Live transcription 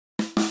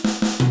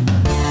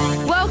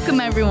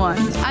Welcome, everyone.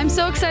 I'm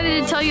so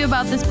excited to tell you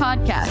about this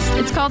podcast.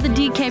 It's called The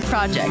DK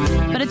Project,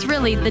 but it's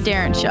really The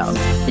Darren Show.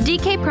 The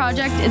DK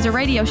Project is a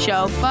radio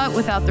show, but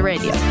without the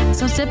radio.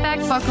 So sit back,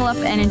 buckle up,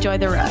 and enjoy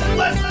the ride.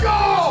 Let's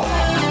go!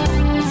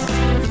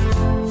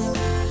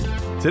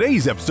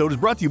 Today's episode is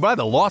brought to you by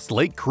the Lost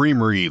Lake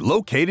Creamery,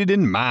 located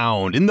in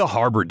Mound in the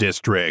Harbor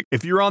District.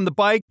 If you're on the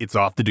bike, it's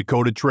off the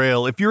Dakota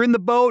Trail. If you're in the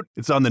boat,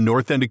 it's on the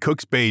north end of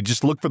Cooks Bay.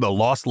 Just look for the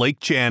Lost Lake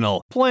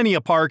Channel. Plenty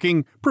of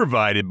parking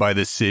provided by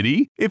the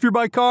city. If you're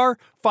by car,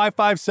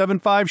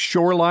 5575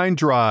 Shoreline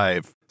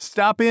Drive.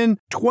 Stop in,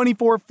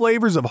 24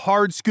 flavors of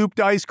hard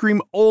scooped ice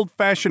cream,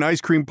 old-fashioned ice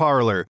cream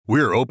parlor.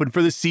 We're open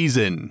for the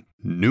season.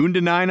 Noon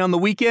to 9 on the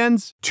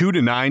weekends, 2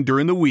 to 9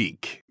 during the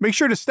week. Make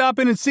sure to stop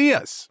in and see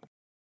us.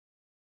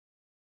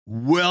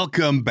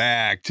 Welcome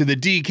back to the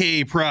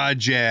DK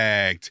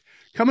Project.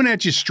 Coming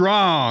at you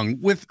strong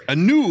with a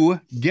new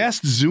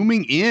guest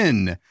zooming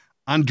in,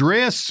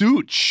 Andrea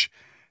Sooch.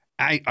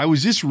 I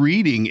was just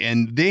reading,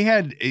 and they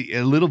had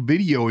a little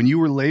video, and you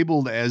were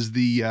labeled as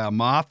the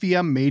mafia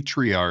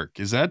matriarch.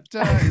 Is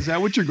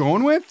that what you're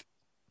going with?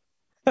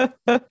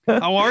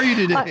 How are you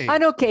today?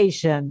 On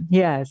occasion,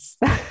 yes.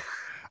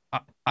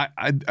 Where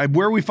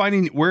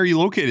are you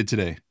located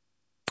today?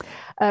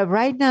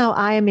 Right now,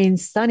 I am in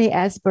sunny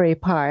Asbury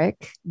Park,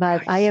 but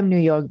Nice. I am New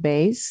York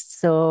based,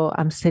 so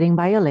I'm sitting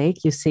by a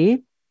lake, you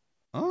see.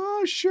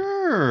 Oh,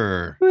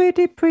 sure.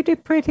 Pretty.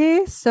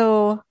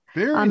 So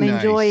Very I'm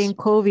nice. enjoying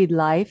COVID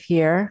life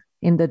here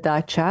in the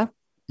dacha.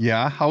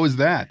 Yeah, how is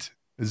that?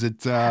 Is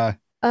it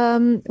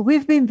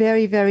We've been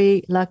very,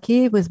 very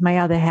lucky with my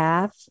other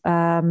half.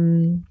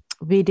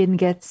 We didn't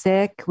get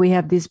sick. We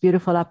have this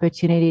beautiful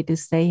opportunity to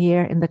stay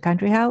here in the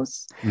country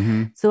house.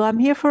 mm-hmm. So I'm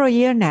here for a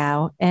year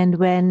now. And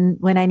when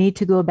I need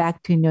to go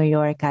back to New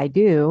York, I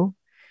do.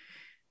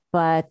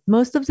 But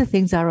most of the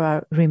things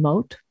are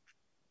remote.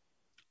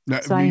 Now,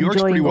 So New I'm York's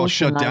enjoying pretty well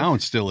ocean shut life. down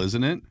still,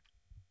 isn't it?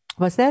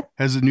 What's that?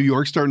 Has New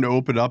York starting to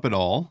open up at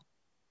all?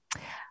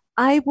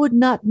 I would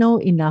not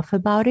know enough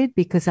about it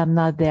because I'm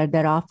not there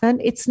that often.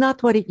 It's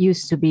not what it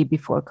used to be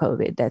before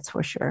COVID, that's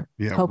for sure.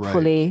 Yeah,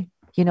 Hopefully,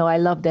 I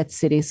love that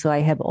city, so I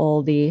have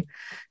all the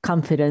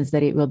confidence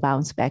that it will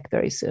bounce back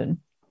very soon.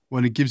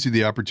 When it gives you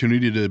the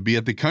opportunity to be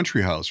at the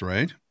country house,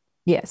 right?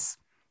 Yes.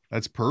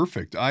 That's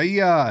perfect.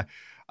 I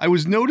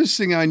was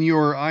noticing on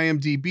your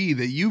IMDb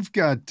that you've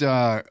got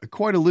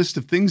quite a list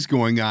of things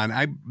going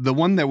on. The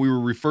one that we were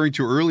referring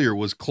to earlier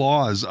was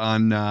Claws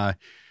on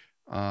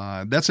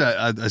that's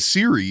a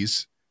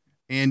series,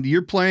 and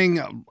you're playing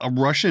a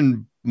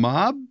Russian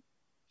mob.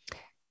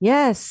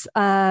 Yes.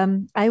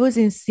 I was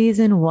in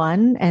season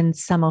 1 and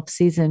some of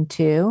season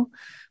 2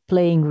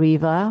 playing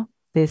Riva,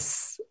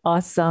 this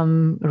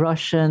awesome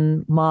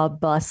Russian mob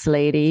boss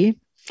lady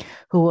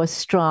who was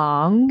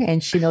strong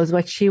and she knows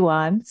what she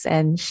wants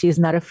and she's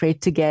not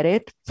afraid to get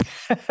it.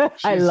 I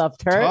She's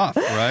loved her. Tough,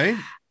 right?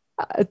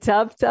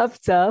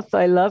 Tough.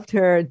 I loved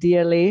her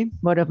dearly.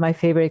 One of my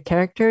favorite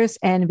characters.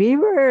 And we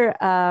were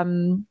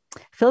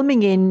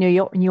filming in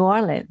New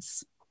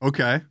Orleans.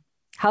 Okay.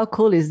 How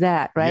cool is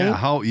that, right?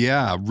 Yeah.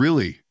 Yeah.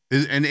 Really.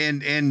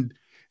 And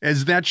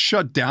is that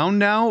shut down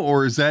now,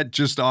 or is that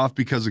just off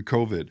because of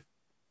COVID?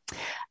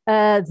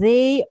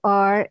 They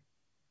are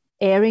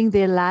airing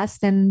their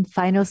last and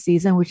final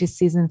season, which is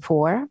season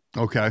 4.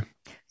 Okay.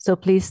 So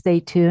please stay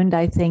tuned.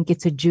 I think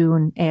it's a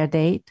June air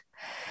date.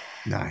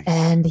 Nice.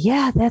 And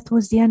yeah, that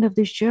was the end of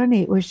this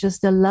journey. It was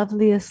just the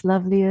loveliest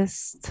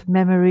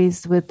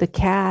memories with the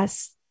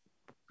cast.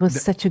 It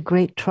was such a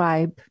great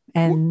tribe.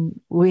 And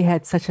we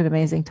had such an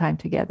amazing time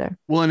together.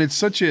 Well, and it's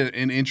such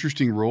an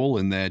interesting role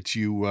in that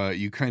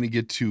you kind of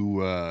get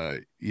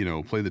to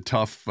play the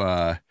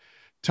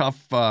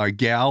tough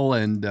gal,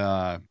 and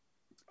I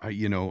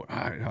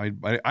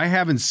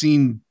haven't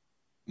seen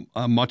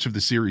much of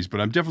the series, but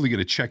I'm definitely going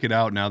to check it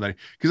out now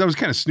because I was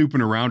kind of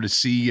snooping around to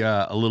see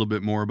a little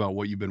bit more about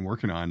what you've been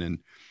working on, and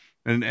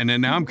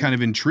now I'm kind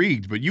of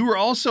intrigued. But you were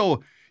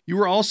also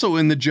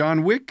in the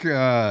John Wick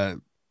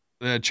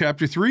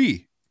chapter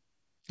 3.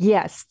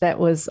 Yes, that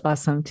was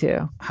awesome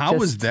too. How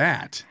was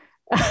that?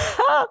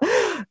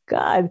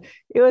 God,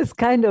 it was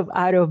kind of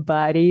out of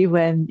body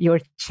when your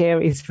chair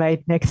is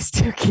right next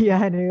to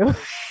Keanu.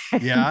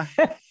 Yeah.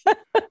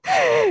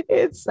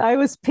 I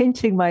was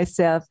pinching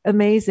myself.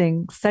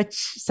 Amazing.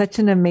 Such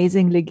an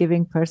amazingly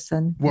giving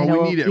person.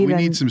 Well, we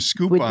need some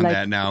scoop on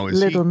that now.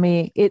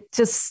 Me. It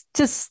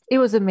it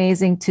was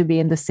amazing to be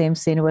in the same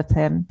scene with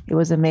him. It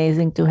was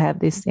amazing to have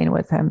this scene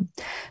with him.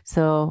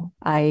 So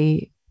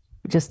I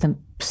just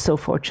am so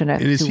fortunate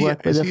to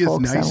work with the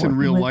folks. Is he as nice in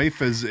real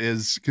life as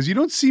because you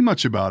don't see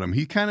much about him.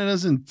 He kind of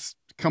doesn't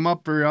come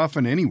up very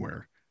often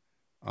anywhere.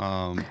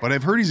 But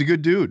I've heard he's a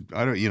good dude.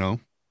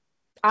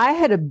 I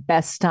had a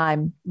best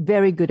time,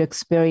 very good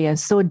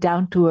experience, so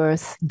down to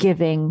earth,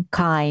 giving,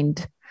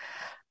 kind,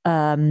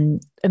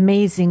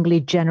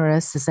 amazingly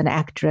generous as an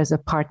actor, as a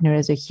partner,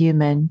 as a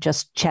human,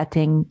 just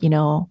chatting,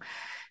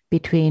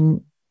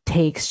 between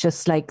takes,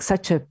 just like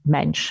such a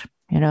mensch.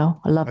 A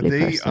lovely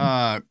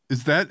person.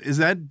 Is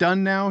that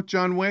done now,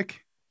 John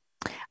Wick?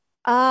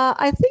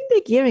 I think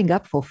they're gearing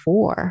up for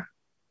 4.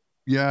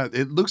 Yeah,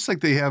 it looks like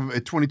they have a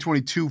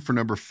 2022 for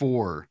number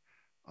 4.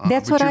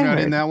 That's but what you're I not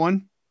in heard. that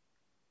one?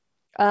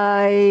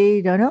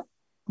 I don't know.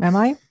 Am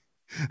I?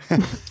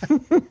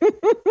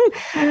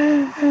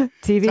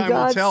 TV Time will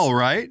gods. tell,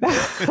 right?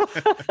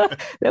 That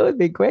would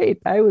be great.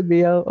 I would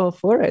be all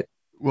for it.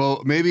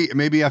 Well,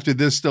 maybe after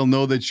this they'll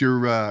know that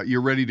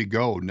you're ready to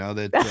go now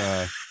that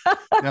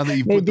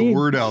you put the Maybe.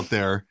 word out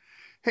there.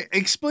 Hey,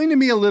 explain to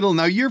me a little.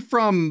 Now you're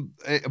from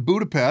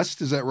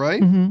Budapest, is that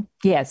right?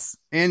 Yes.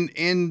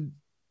 And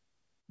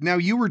now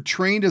you were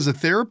trained as a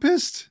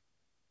therapist?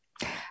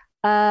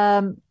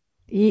 I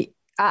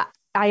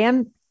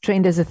am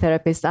trained as a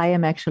therapist. I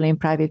am actually in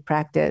private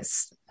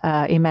practice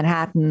in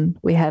Manhattan.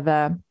 We have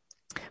a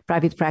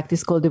private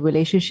practice called the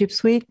Relationship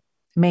Suite,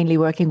 mainly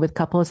working with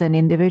couples and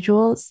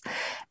individuals.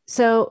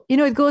 So,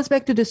 it goes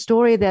back to the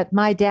story that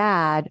my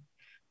dad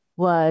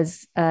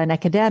was an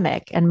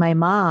academic and my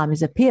mom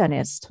is a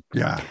pianist.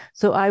 Yeah.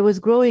 So I was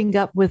growing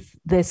up with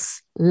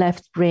this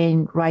left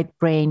brain, right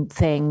brain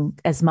thing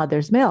as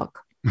mother's milk.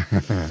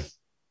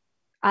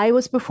 I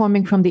was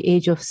performing from the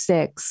age of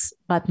 6,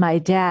 but my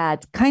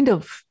dad kind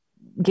of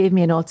gave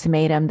me an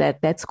ultimatum that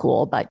that's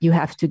cool, but you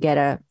have to get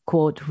a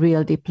quote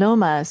real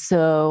diploma.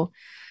 So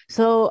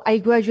I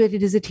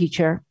graduated as a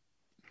teacher.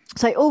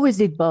 So I always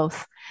did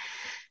both.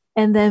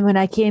 And then when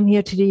I came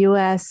here to the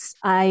US,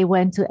 I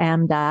went to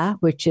AMDA,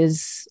 which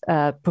is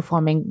a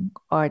performing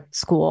art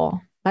school.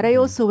 But I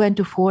also went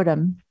to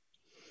Fordham,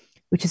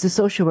 which is a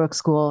social work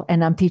school,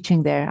 and I'm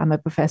teaching there. I'm a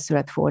professor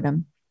at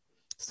Fordham.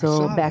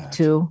 So back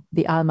to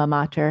the alma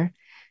mater.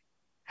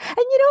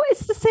 And,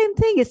 it's the same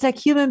thing. It's like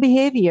human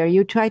behavior.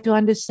 You try to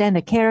understand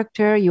a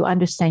character, you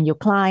understand your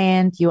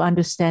client, you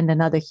understand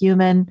another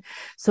human.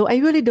 So I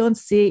really don't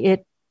see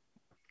it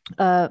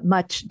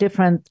much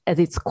different at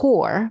its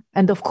core.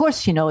 And of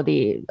course,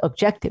 the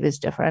objective is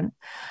different.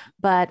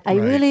 But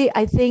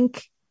I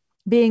think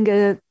being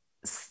a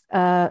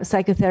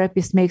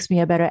psychotherapist makes me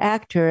a better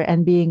actor,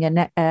 and being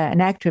an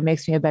actor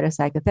makes me a better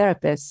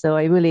psychotherapist. So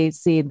I really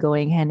see it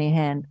going hand in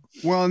hand.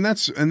 Well, and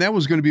that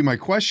was going to be my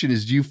question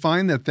is, do you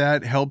find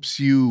that helps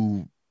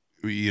you,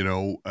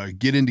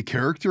 get into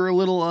character a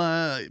little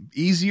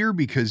easier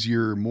because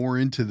you're more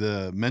into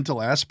the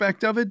mental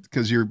aspect of it?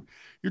 Because you're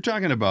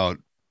talking about,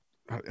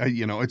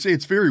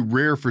 it's very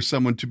rare for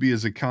someone to be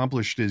as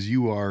accomplished as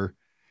you are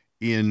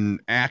in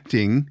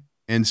acting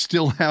and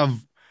still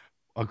have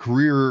a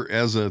career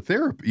as a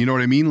therapist. You know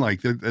what I mean?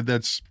 Like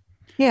that's,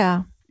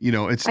 yeah.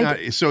 It's not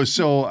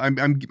so. I'm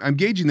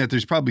gauging that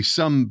there's probably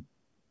some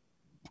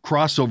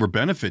crossover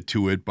benefit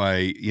to it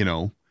by,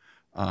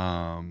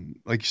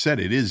 like you said,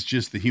 it is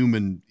just the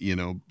human,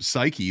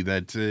 psyche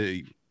that,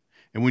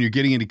 and when you're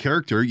getting into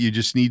character, you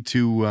just need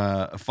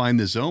to find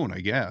the zone,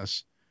 I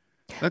guess.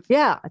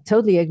 Yeah, I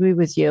totally agree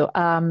with you.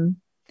 At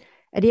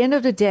the end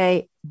of the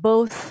day,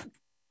 both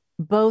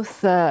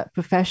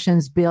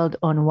professions build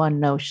on one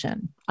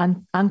notion: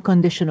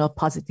 unconditional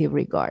positive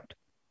regard.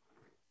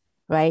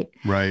 Right?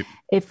 Right.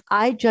 If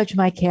I judge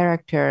my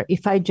character,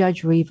 if I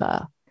judge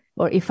Riva,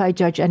 or if I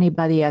judge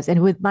anybody else,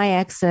 and with my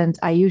accent,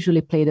 I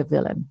usually play the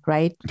villain,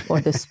 right? Or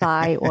the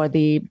spy or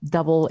the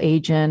double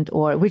agent,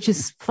 which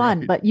is fun,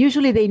 right. But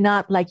usually they're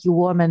not like you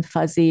warm and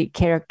fuzzy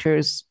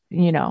characters,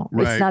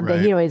 it's not the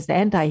hero, it's the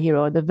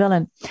anti-hero, the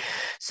villain.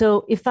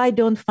 So if I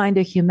don't find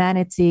the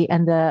humanity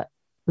and the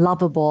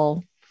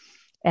lovable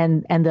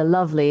and the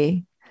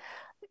lovely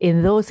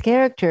in those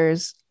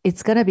characters,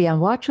 it's going to be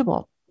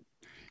unwatchable.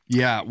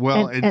 Yeah,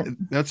 well, and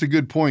that's a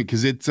good point,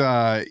 because it's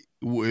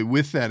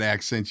with that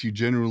accent, you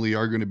generally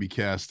are going to be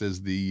cast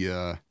as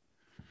the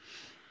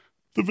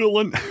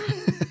villain.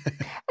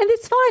 And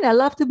it's fine. I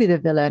love to be the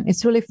villain.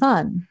 It's really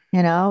fun.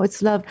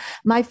 It's love.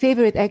 My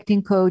favorite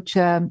acting coach,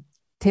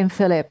 Tim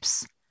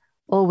Phillips,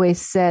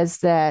 always says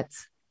that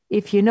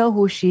if you know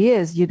who she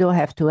is, you don't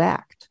have to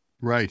act.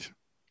 Right.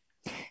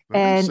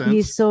 And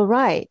he's so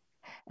right.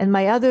 And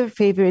my other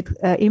favorite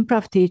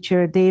improv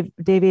teacher,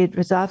 David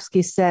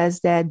Rozovsky,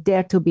 says that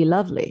dare to be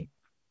lovely.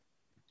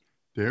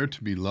 Dare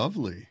to be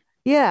lovely.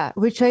 Yeah,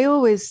 which I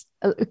always,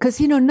 because,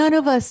 none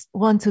of us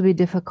want to be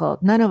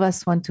difficult. None of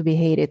us want to be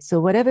hated. So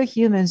whatever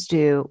humans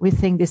do, we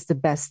think this is the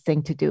best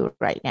thing to do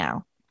right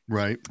now.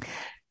 Right.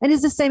 And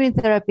it's the same in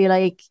therapy.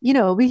 Like,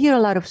 we hear a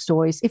lot of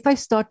stories. If I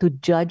start to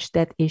judge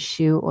that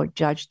issue or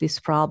judge this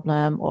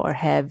problem or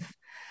have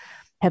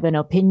an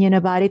opinion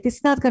about it,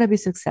 it's not going to be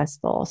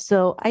successful.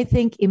 So I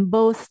think in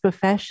both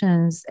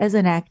professions, as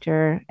an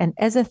actor and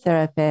as a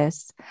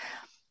therapist,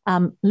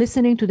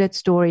 listening to that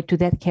story, to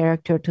that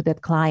character, to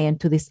that client,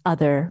 to this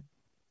other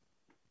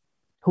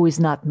who is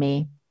not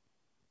me,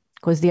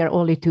 because there are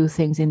only two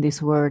things in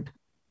this word,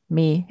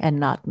 me and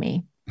not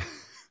me.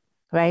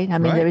 Right? I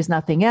mean, There is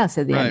nothing else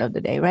at the end of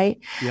the day, right?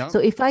 Yeah. So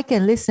if I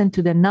can listen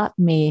to the not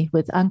me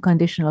with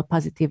unconditional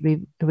positive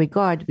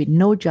regard, with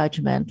no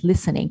judgment,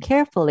 listening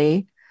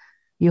carefully,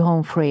 you're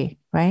home free,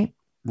 right?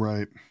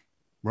 Right.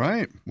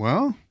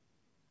 Well,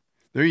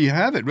 there you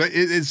have it. Right.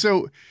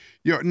 So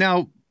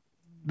now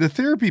the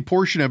therapy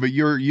portion of it,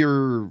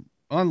 you're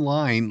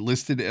online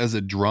listed as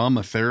a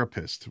drama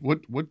therapist. What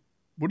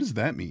does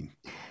that mean?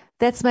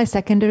 That's my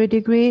secondary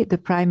degree. The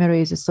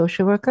primary is a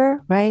social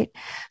worker, right?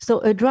 So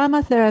a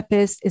drama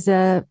therapist is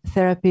a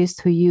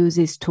therapist who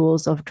uses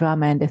tools of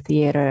drama and the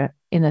theater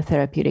in a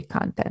therapeutic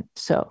content.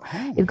 So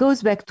it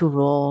goes back to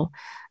role.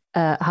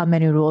 How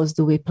many roles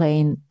do we play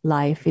in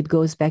life? It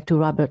goes back to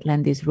Robert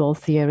Landy's role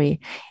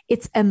theory.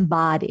 It's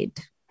embodied.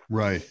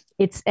 Right.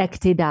 It's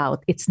acted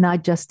out. It's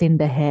not just in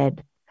the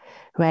head,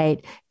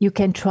 right? You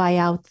can try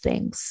out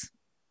things.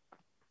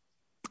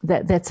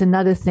 That's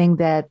another thing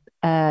that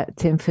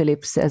Tim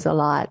Phillips says a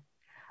lot.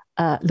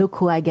 Look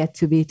who I get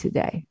to be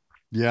today.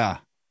 Yeah.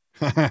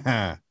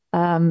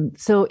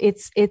 So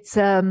it's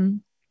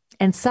and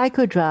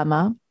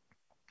psychodrama.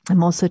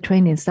 I'm also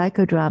trained in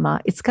psychodrama.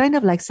 It's kind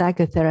of like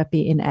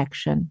psychotherapy in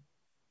action.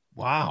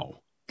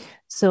 Wow.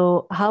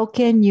 So how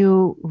can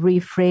you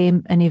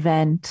reframe an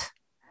event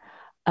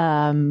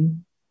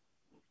in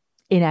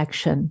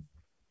action,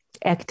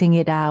 acting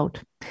it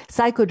out?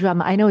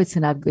 Psychodrama, I know it's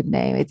not a good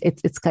name.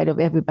 It's kind of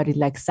everybody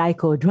like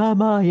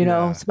psychodrama, you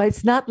know, but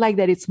it's not like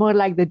that. It's more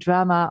like the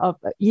drama of,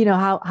 you know,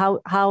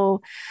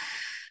 how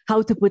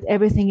to put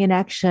everything in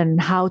action,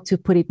 how to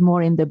put it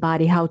more in the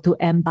body, how to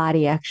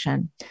embody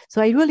action.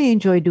 So I really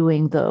enjoy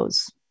doing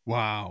those.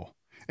 Wow.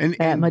 And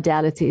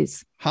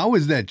modalities. How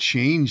has that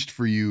changed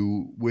for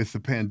you with the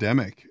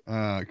pandemic?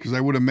 Because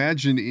I would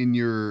imagine in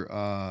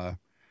your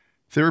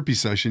therapy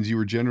sessions, you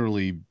were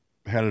generally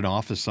had an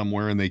office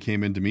somewhere and they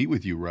came in to meet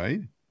with you,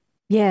 right?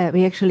 Yeah,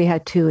 we actually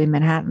had 2 in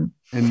Manhattan.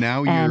 And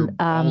now you're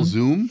all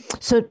Zoom?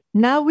 So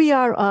now we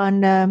are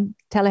on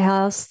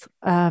telehealth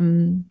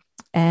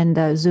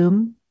and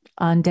Zoom,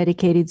 on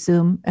dedicated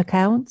Zoom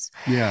accounts.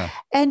 Yeah.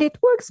 And it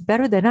works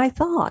better than I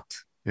thought.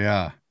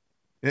 Yeah.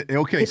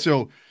 Okay.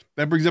 So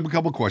that brings up a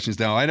couple of questions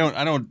now. I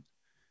don't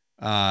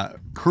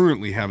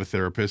currently have a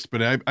therapist,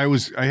 but I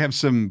have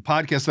some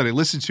podcasts that I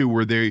listen to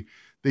where they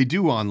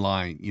do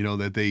online, you know,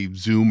 that they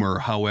Zoom or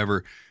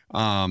however.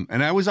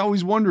 And I was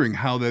always wondering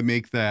how they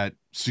make that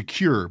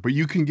secure, but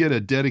you can get a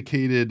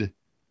dedicated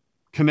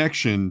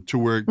connection to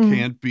where it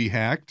can't be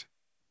hacked.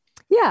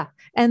 Yeah.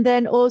 And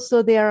then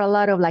also there are a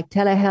lot of like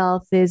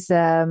telehealth is,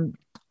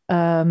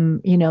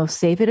 you know,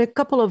 safe at a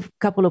couple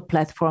of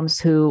platforms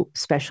who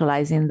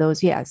specialize in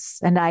those. Yes.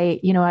 And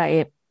I'm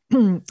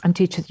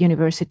teaching at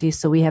university,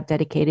 so we have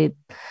dedicated,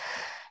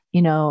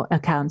 you know,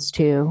 accounts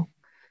too.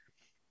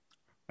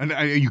 And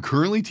are you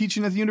currently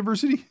teaching at the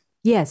university?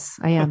 Yes,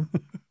 I am.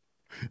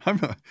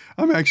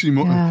 I'm actually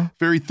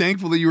very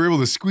thankful that you were able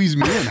to squeeze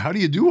me in. How do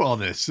you do all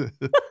this?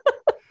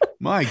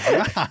 My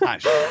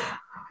gosh.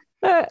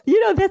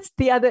 You know, that's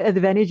the other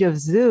advantage of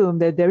Zoom,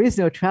 that there is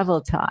no travel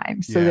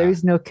time. So there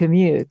is no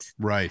commute.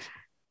 Right.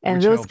 And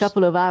which those helps.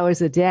 couple of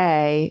hours a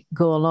day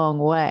go a long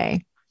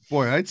way.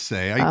 Boy, I'd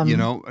say, you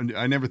know,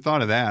 I never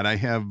thought of that. I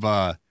have,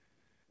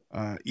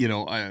 you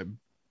know, I've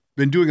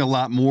been doing a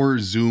lot more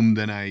Zoom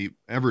than I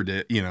ever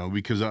did, you know,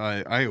 because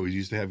I always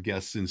used to have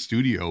guests in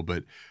studio.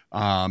 But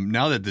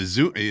now that the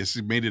Zoom has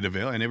made it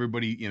available and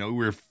everybody, you know,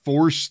 we're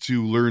forced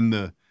to learn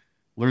the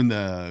you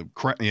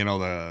know,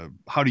 the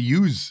how to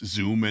use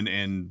Zoom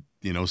and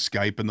you know,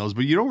 Skype and those,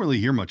 but you don't really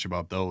hear much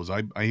about those.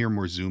 I hear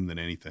more Zoom than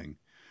anything.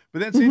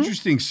 But that's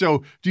interesting.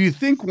 So do you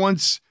think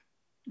once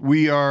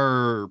we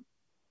are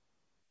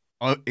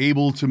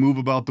able to move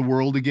about the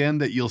world again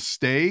that you'll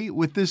stay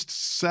with this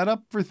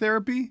setup for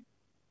therapy?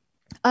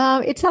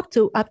 It's up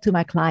to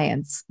my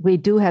clients. We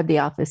do have the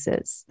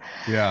offices.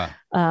 Yeah.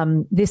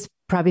 This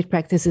private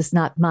practice is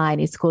not mine.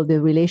 It's called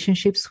the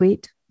Relationship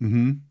Suite.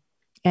 Mm-hmm.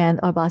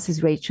 And our boss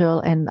is Rachel,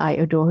 and I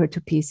adore her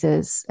to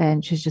pieces,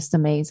 and she's just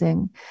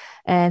amazing.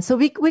 And so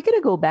we're going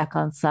to go back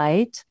on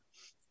site,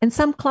 and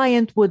some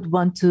client would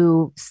want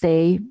to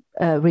stay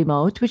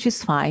remote, which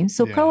is fine.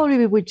 So probably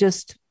we would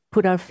just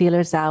put our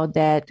feelers out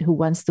that who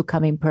wants to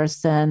come in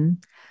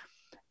person.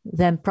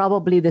 Then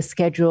probably the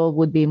schedule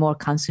would be more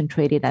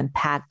concentrated and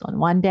packed on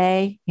one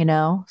day, you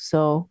know,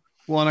 so.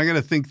 Well, and I got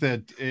to think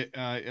that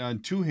on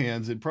two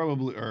hands, it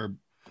probably, or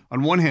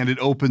on one hand, it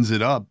opens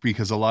it up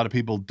because a lot of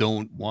people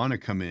don't want to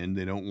come in.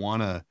 They don't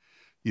want to,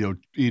 you know,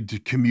 to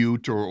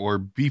commute or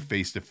be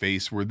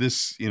face-to-face, where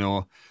this, you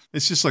know,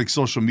 it's just like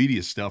social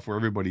media stuff where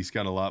everybody's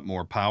got a lot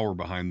more power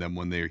behind them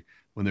when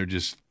they're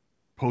just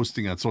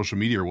posting on social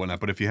media or whatnot.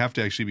 But if you have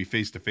to actually be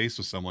face-to-face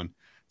with someone,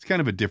 it's kind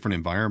of a different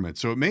environment.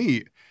 So it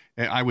may,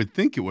 I would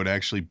think it would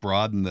actually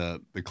broaden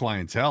the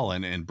clientele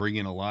and bring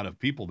in a lot of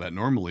people that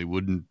normally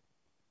wouldn't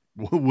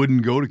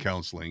go to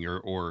counseling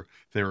or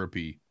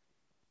therapy.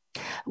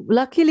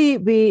 Luckily,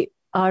 we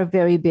are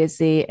very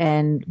busy,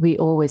 and we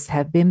always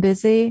have been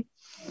busy.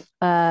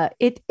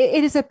 It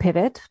is a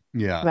pivot,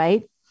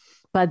 right?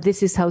 But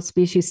this is how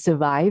species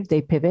survive.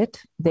 They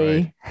pivot.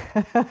 Right.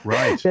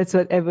 That's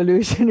what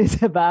evolution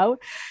is about.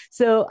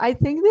 So I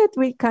think that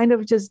we kind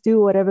of just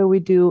do whatever we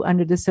do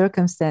under the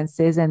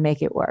circumstances and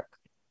make it work.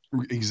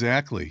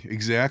 Exactly.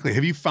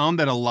 Have you found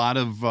that a lot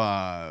of,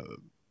 I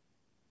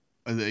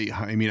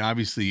mean,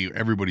 obviously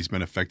everybody's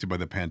been affected by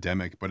the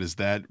pandemic, but has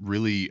that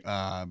really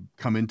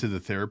come into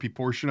the therapy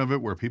portion of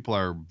it where people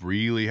are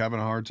really having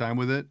a hard time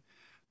with it?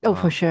 Oh,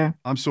 for sure.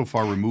 I'm so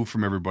far removed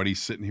from everybody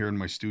sitting here in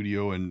my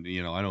studio, and,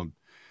 you know,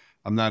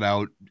 I'm not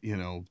out,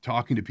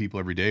 talking to people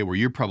every day where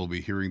you're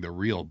probably hearing the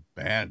real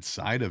bad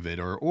side of it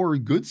or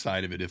good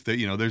side of it. If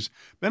they, there's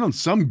been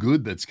some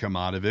good that's come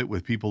out of it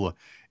with people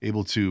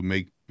able to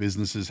make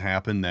businesses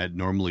happen that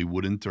normally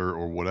wouldn't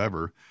or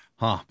whatever.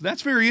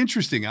 That's very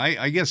interesting.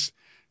 I guess,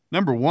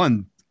 number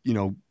one,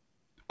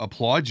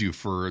 applaud you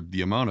for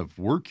the amount of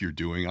work you're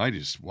doing.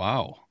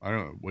 Wow. I don't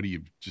know. What do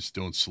you just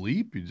don't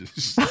sleep? You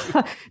just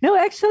No,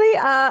 actually,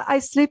 I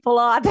sleep a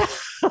lot.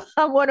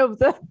 I'm one of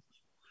the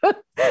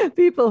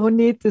people who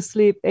need to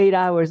sleep 8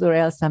 hours or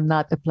else I'm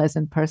not a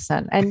pleasant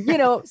person. And,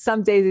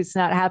 some days it's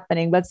not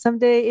happening, but some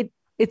day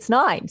it's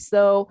 9.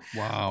 So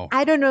wow.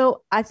 I don't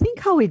know. I think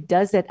how it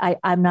does it,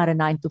 I'm not a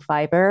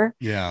 9-to-5er.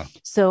 Yeah.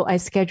 So I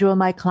schedule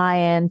my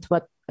client,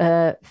 what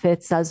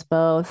fits us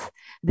both.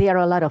 There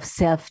are a lot of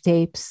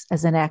self-tapes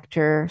as an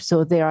actor.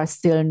 So they are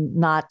still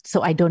not,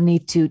 so I don't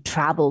need to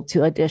travel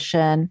to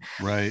audition.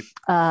 Right.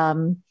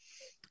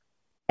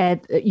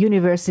 At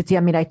university,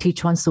 I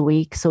teach once a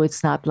week. So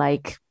it's not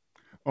like.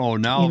 Oh,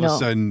 now all of a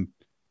sudden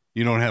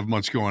you don't have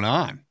much going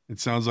on. It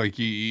sounds like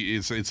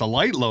it's a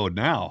light load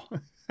now.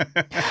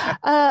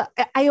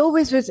 I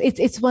always was.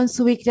 It's once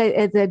a week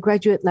at the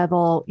graduate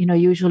level.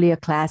 Usually a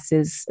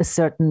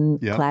certain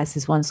class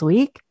is once a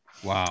week.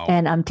 Wow.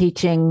 And I'm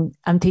teaching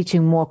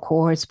more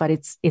course, but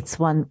it's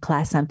one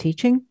class I'm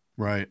teaching.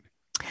 Right.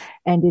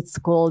 And it's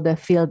called the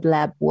field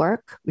lab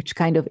work, which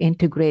kind of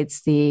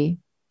integrates the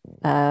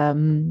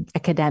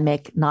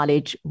academic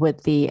knowledge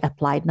with the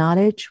applied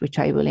knowledge, which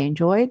I really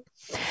enjoyed.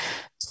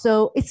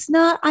 So it's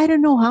not, I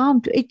don't know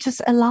how, it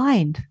just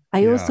aligned.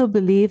 I also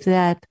believe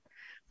that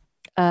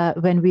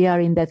when we are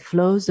in that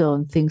flow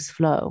zone, things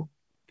flow,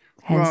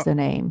 hence the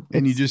name.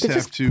 And you just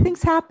have to,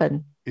 things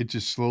happen. It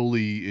just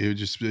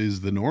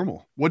is the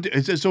normal.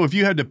 So if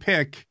you had to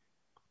pick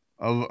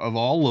of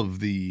all of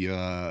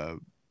the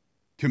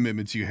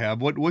commitments you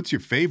have, what's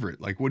your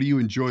favorite? Like, what do you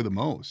enjoy the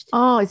most?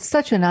 Oh, it's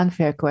such an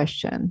unfair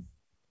question.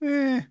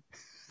 It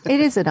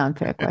is an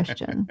unfair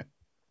question.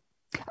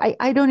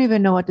 I don't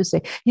even know what to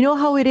say. You know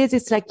how it is?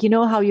 It's like,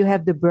 how you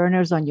have the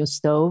burners on your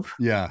stove?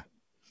 Yeah.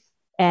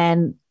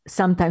 And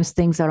sometimes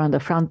things are on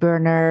the front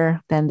burner,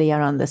 then they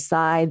are on the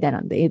side, then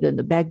on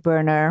the back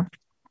burner.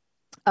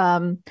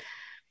 And,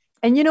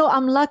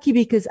 I'm lucky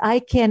because I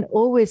can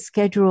always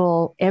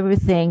schedule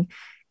everything.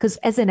 Because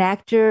as an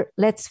actor,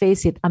 let's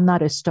face it, I'm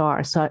not a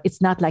star. So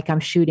it's not like I'm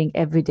shooting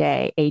every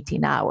day,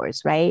 18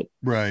 hours, right?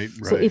 Right.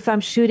 So if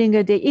I'm shooting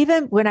a day,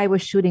 even when I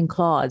was shooting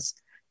Claws,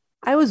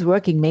 I was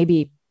working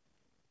maybe,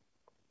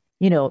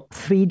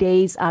 3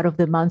 days out of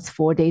the month,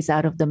 4 days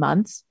out of the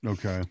month.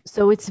 Okay.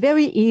 So it's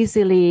very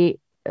easily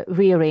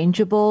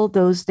rearrangeable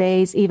those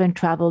days, even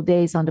travel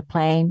days on the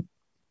plane.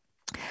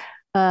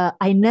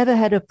 I never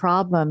had a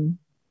problem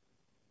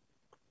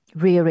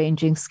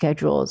rearranging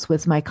schedules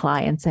with my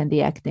clients and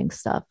the acting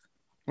stuff.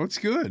 That's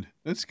good.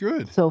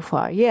 So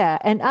far. Yeah.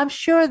 And I'm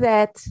sure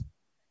that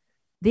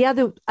the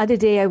other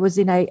day I was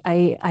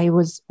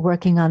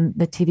working on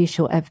the TV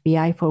show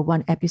FBI for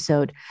one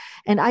episode,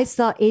 and I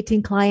saw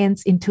 18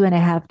 clients in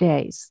 2.5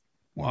 days.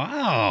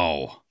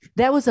 Wow.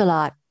 That was a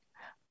lot.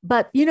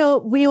 But,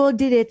 we all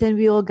did it and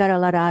we all got a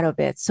lot out of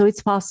it. So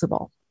it's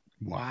possible.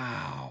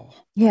 Wow.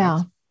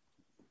 Yeah.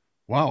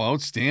 Wow,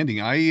 outstanding.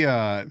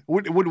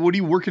 What are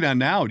you working on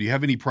now? Do you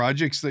have any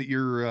projects that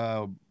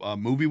you're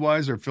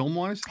movie-wise or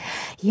film-wise?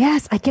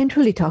 Yes, I can't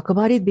really talk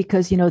about it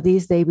because,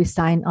 these days we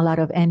sign a lot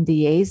of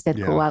NDAs that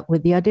go out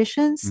with the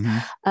auditions.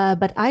 Mm-hmm.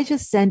 But I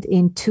just sent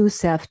in 2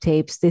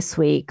 self-tapes this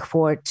week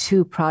for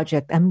 2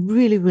 projects I'm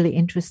really, really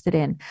interested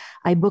in.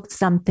 I booked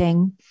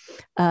something,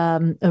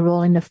 a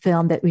role in a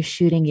film that we're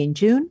shooting in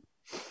June.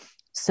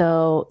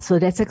 So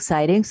that's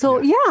exciting.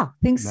 So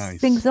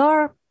things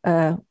are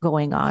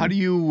going on. How do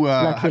you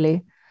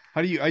luckily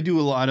I do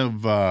a lot of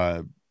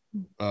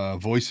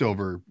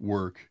voiceover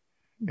work,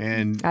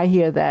 and I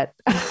hear that.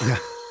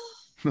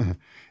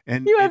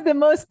 And you have the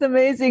most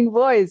amazing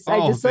voice.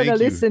 I just want to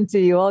listen to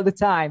you all the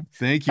time.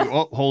 Thank you.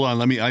 Oh, hold on,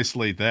 let me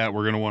isolate that.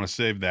 We're going to want to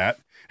save that.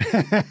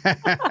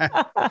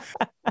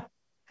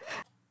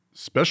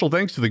 Special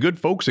thanks to the good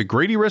folks at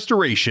Grady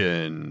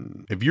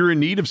Restoration. If you're in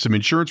need of some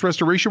insurance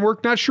restoration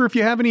work, not sure if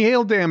you have any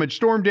hail damage,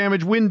 storm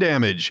damage, wind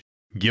damage,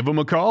 give them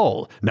a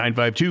call,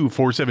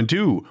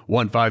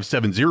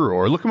 952-472-1570,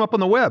 or look them up on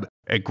the web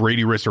at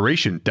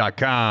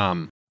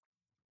GradyRestoration.com.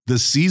 The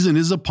season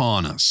is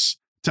upon us.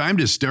 Time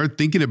to start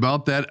thinking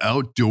about that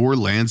outdoor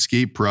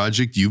landscape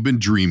project you've been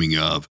dreaming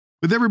of.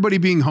 With everybody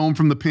being home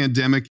from the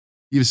pandemic,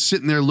 you're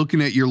sitting there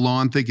looking at your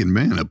lawn thinking,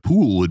 man, a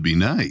pool would be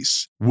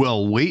nice.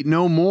 Well, wait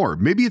no more.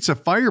 Maybe it's a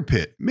fire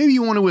pit. Maybe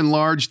you want to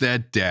enlarge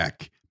that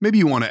deck. Maybe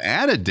you want to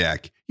add a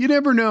deck. You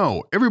never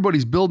know.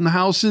 Everybody's building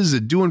houses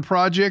and doing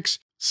projects.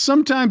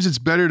 Sometimes it's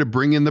better to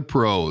bring in the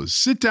pros.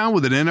 Sit down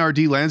with an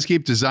NRD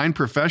landscape design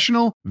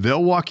professional.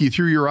 They'll walk you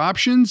through your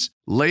options,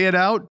 lay it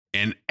out,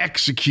 and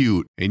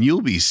execute. And you'll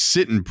be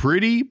sitting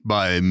pretty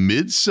by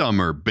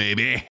midsummer,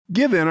 baby.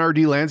 Give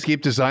NRD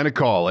Landscape Design a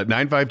call at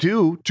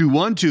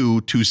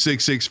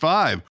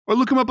 952-212-2665 or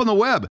look them up on the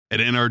web at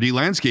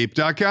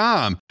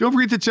nrdlandscape.com. Don't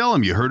forget to tell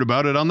them you heard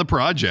about it on the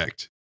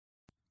project.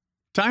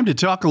 Time to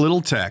talk a little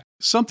tech.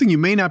 Something you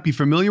may not be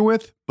familiar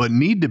with, but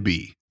need to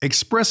be.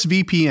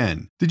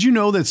 ExpressVPN. Did you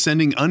know that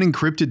sending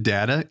unencrypted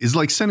data is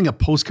like sending a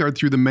postcard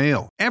through the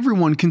mail?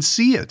 Everyone can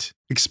see it.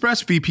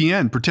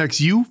 ExpressVPN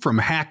protects you from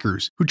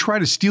hackers who try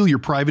to steal your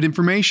private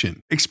information.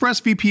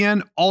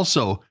 ExpressVPN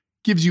also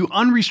gives you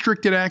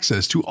unrestricted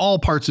access to all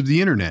parts of the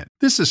internet.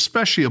 This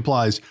especially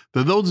applies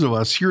to those of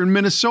us here in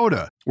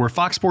Minnesota, where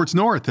Fox Sports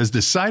North has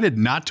decided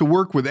not to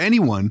work with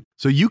anyone,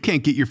 so you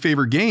can't get your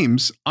favorite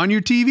games on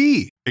your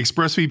TV.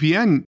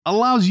 ExpressVPN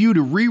allows you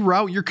to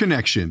reroute your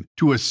connection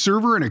to a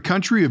server in a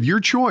country of your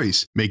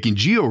choice, making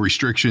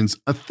geo-restrictions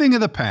a thing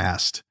of the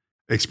past.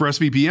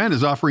 ExpressVPN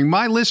is offering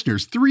my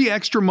listeners 3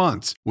 extra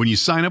months when you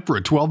sign up for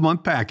a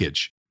 12-month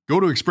package. Go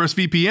to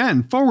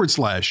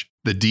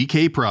expressvpn/the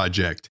DK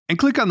Project and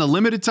click on the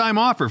limited time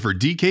offer for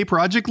DK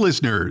Project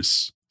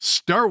listeners.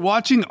 Start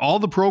watching all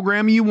the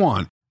programming you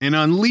want and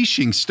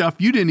unleashing stuff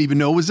you didn't even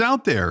know was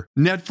out there.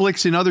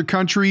 Netflix in other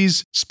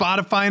countries,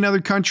 Spotify in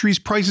other countries,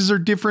 prices are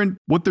different.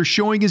 What they're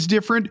showing is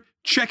different.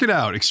 Check it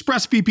out.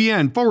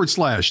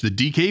 expressvpn/the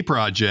DK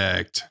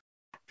Project.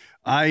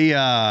 So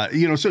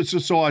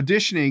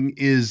auditioning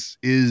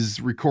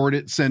is record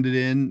it, send it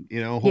in,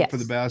 hope for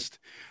the best.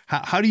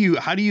 How do you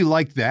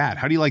like that?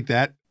 How do you like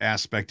that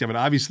aspect of it?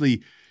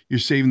 Obviously, you're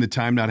saving the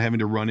time, not having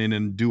to run in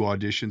and do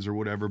auditions or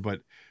whatever.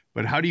 But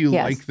how do you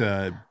like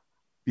the,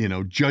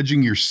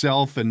 judging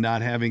yourself and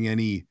not having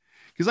any?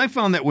 Because I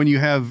found that when you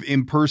have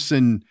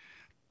in-person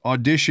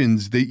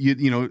auditions,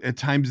 that at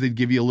times they'd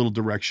give you a little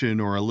direction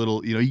or a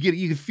little,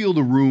 you can feel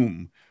the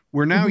room.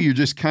 Where now you're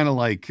just kind of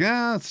like,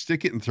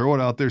 stick it and throw it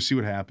out there, see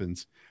what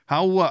happens.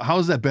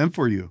 How's that been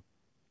for you?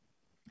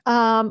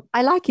 I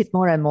like it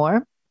more and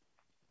more.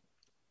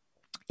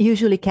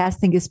 Usually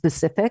casting is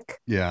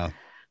specific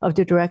of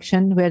the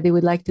direction where they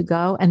would like to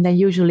go. And then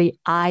usually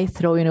I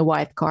throw in a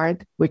wild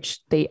card,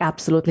 which they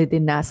absolutely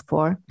didn't ask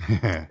for.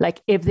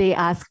 Like if they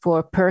ask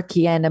for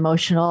perky and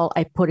emotional,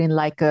 I put in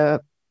like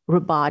a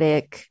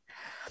robotic,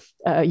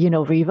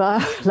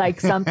 Riva, like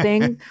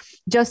something.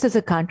 Just as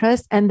a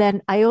contrast. And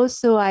then I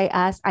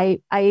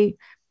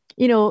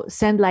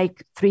send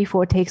like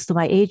 3-4 takes to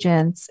my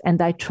agents and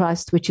I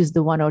trust which is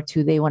the 1 or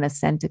 2 they want to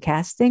send to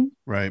casting.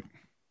 Right.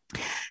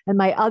 And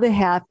my other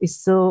half is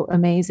so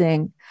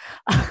amazing.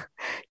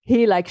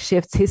 He like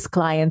shifts his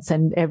clients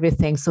and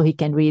everything so he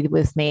can read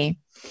with me.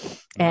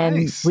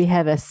 And we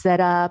have a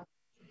setup.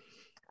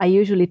 I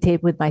usually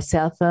tape with my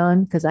cell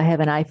phone because I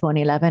have an iPhone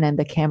 11 and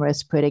the camera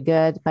is pretty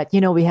good. But,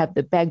 we have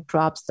the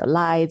backdrops, the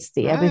lights,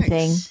 the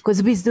everything,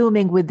 because we're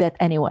zooming with that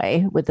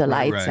anyway, with the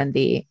lights and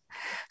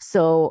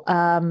so,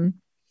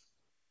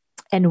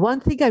 and one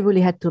thing I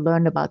really had to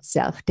learn about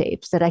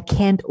self-tapes that I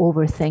can't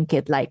overthink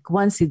it. Like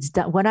once it's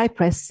done, when I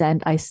press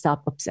send, I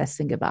stop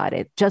obsessing about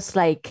it. Just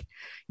like,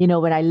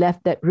 when I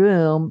left that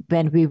room,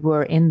 when we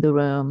were in the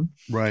room,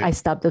 I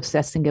stopped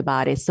obsessing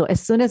about it. So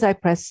as soon as I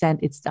press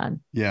send, it's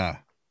done. Yeah.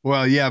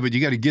 Well, yeah, but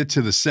you got to get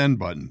to the send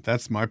button.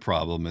 That's my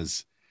problem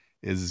is,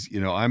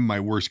 I'm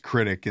my worst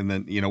critic. And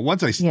then,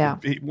 once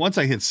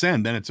I hit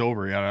send, then it's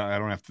over. I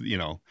don't have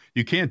to,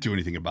 you can't do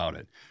anything about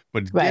it.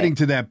 But getting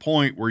to that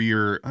point where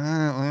you're,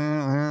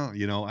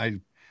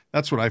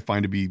 that's what I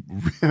find to be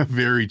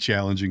very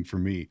challenging for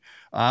me.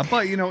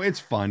 But, it's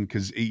fun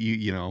because,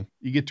 you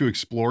get to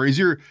explore. Is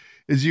your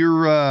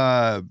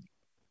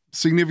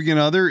significant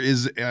other,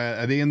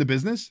 are they in the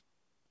business?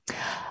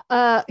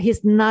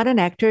 He's not an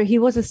actor. He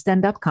was a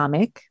stand-up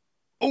comic.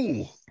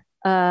 Oh.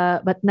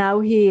 But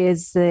now he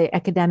is the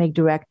academic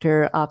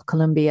director of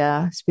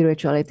Columbia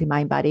Spirituality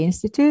Mind Body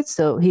Institute.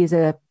 So he's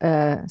a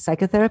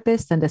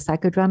psychotherapist and a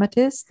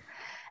psychodramatist.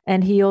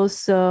 And he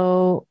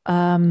also,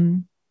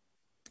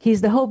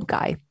 he's the hope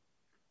guy.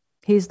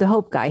 He's the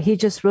hope guy. He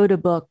just wrote a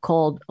book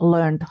called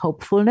Learned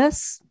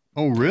Hopefulness.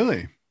 Oh,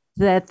 really?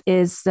 That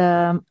is,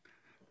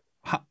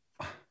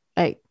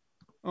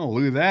 oh,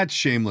 look at that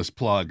shameless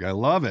plug. I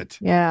love it.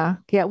 Yeah.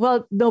 Yeah.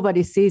 Well,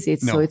 nobody sees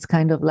it. No. So it's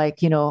kind of like,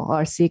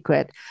 our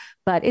secret,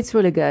 but it's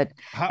really good.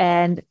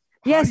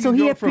 So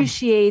he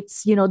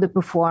appreciates, the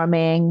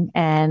performing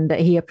and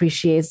he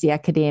appreciates the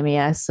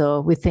academia.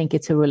 So we think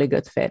it's a really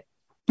good fit.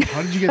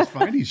 How did you guys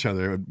find each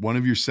other? One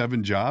of your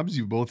 7 jobs,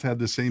 you both had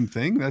the same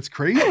thing? That's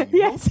crazy.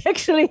 Yes,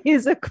 actually,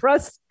 he's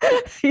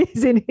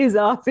in his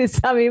office.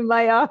 I'm in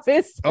my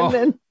office. And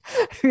then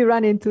we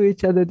run into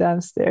each other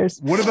downstairs.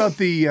 What about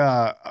the,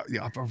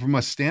 from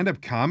a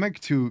stand-up comic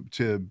to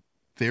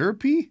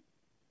therapy?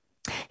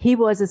 He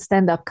was a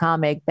stand-up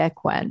comic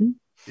back when.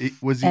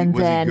 Was he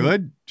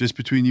good? Just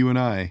between you and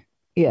I?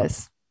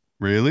 Yes.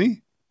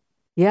 Really?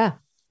 Yeah.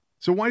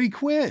 So why did he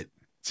quit? It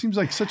seems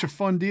like such a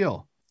fun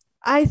deal.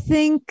 I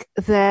think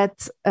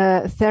that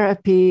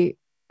therapy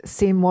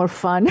seemed more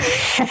fun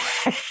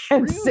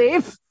and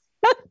safe.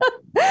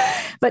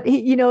 But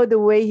he, the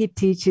way he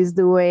teaches,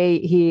 the way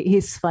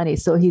he's funny,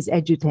 so he's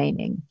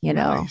edutaining.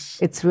 Nice.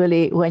 It's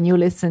really, when you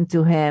listen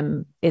to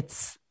him,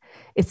 it's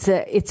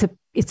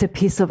a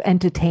piece of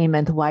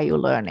entertainment while you're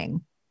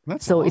learning.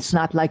 That's so awesome. It's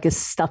not like a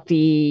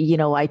stuffy,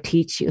 I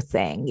teach you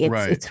thing.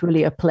 It's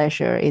really a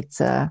pleasure.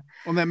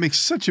 Well, that makes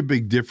such a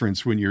big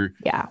difference when you're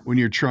Yeah. when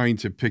you're trying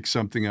to pick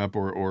something up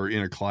or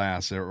in a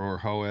class or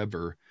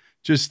however.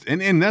 Just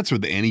and that's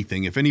with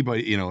anything. If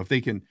anybody,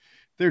 if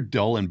they're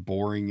dull and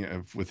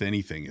boring with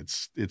anything,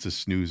 it's a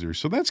snoozer.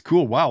 So that's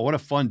cool. Wow, what a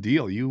fun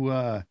deal.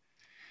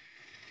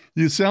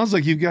 It sounds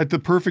like you've got the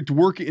perfect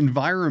work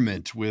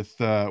environment with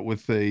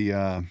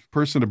a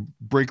person to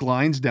break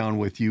lines down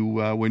with you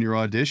when you're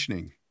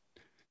auditioning.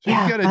 So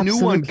Yeah, you've got a new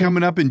one absolutely.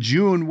 coming up in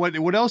June.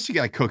 What else you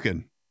got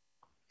cooking?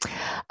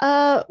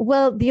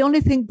 Well, the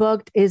only thing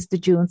booked is the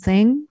June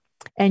thing,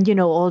 and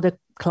all the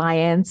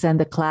clients and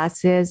the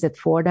classes at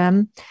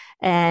Fordham.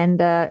 And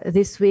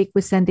this week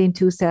we sent in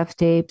 2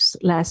 self-tapes.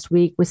 Last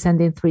week we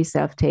sent in 3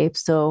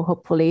 self-tapes. So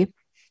hopefully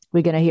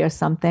we're going to hear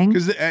something.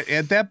 Because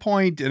at that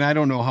point, and I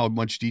don't know how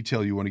much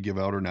detail you want to give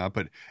out or not,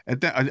 but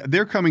at that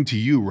they're coming to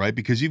you, right?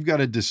 Because you've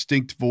got a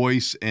distinct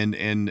voice, and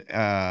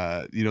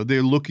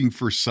they're looking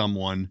for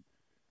someone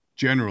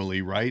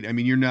generally, right? I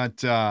mean, you're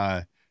not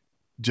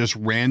just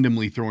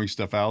randomly throwing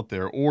stuff out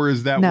there, or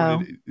is that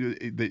No.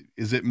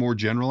 is it more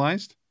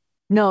generalized?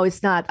 No,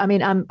 it's not. I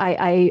mean,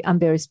 I'm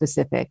very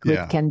specific.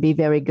 Yeah. It can be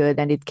very good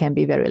and it can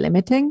be very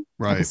limiting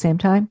at the Right. same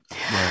time.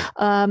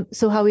 Right.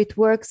 So how it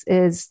works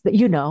is that,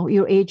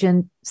 your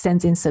agent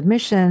sends in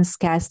submissions,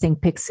 casting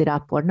picks it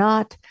up or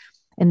not.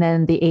 And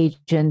then the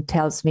agent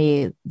tells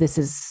me this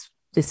is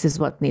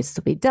what needs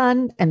to be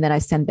done. And then I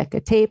send back a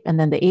tape, and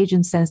then the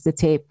agent sends the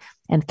tape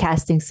and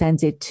casting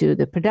sends it to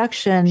the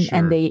production, Sure.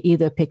 and they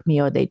either pick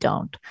me or they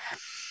don't.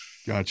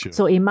 Gotcha.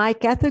 So in my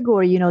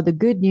category, the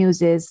good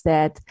news is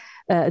that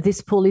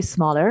this pool is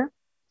smaller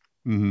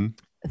Mm-hmm.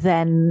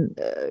 than,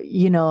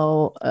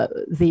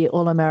 the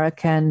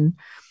All-American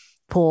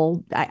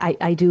pool.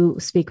 I do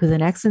speak with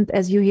an accent,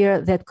 as you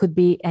hear. That could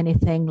be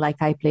anything, like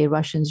I play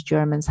Russians,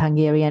 Germans,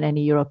 Hungarian,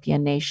 any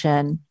European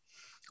nation,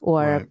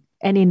 or Right.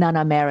 any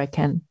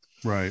non-American.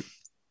 Right.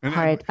 And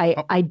Part.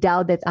 I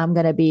doubt that I'm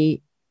going to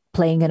be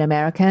playing an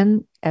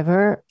American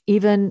ever.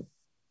 Even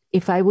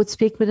if I would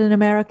speak with an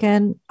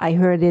American, I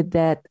heard it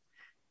that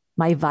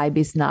my vibe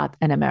is not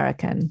an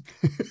American.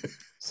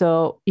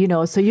 So,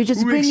 so you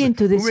just bring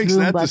into this who makes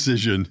room. that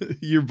decision?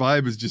 Your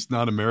vibe is just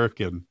not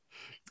American.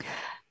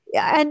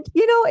 Yeah, and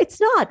it's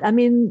not. I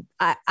mean,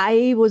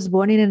 I was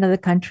born in another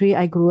country.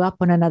 I grew up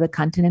on another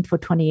continent for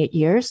 28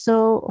 years.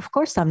 So of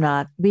course I'm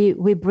not.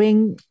 We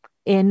bring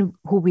in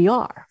who we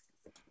are.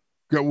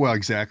 Well,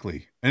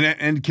 exactly.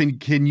 And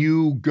can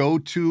you go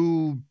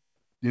to,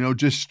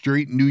 just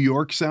straight New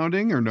York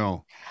sounding, or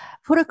no?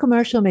 For a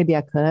commercial, maybe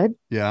I could.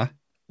 Yeah.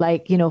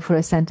 Like, for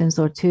a sentence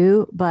or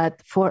two,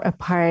 but for a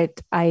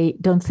part, I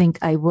don't think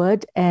I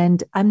would.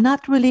 And I'm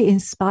not really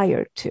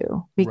inspired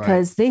to,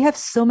 because they have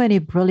so many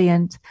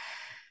brilliant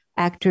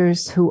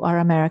actors who are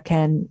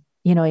American,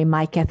 in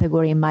my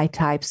category, in my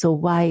type. So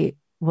why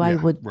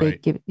would they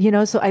give,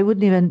 so I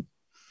wouldn't even,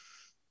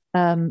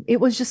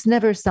 it was just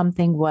never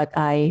something what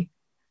I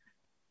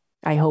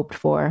hoped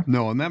for.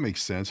 No, and that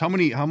makes sense. How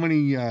many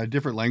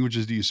different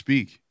languages do you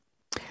speak?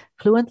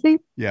 Fluently?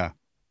 Yeah.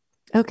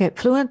 Okay,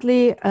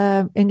 fluently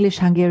English,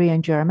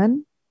 Hungarian,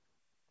 German.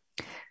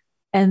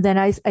 And then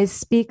I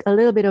speak a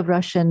little bit of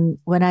Russian.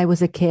 When I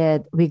was a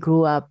kid, we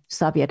grew up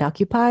Soviet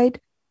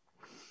occupied.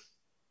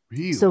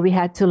 Really? So we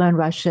had to learn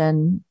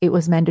Russian. It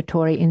was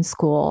mandatory in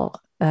school.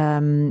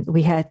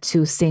 We had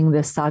to sing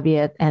the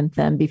Soviet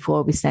anthem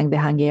before we sang the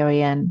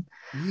Hungarian.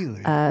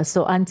 Really?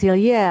 So until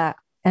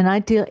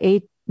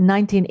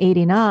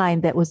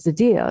 1989, that was the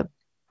deal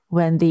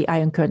when the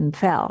Iron Curtain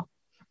fell.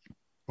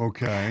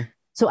 Okay.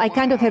 So I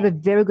kind of have a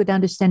very good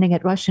understanding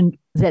at Russian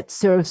that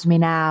serves me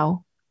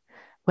now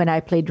when I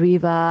played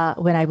Riva,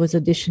 when I was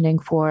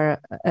auditioning for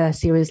a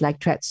series like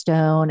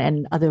Treadstone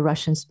and other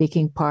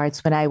Russian-speaking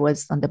parts, when I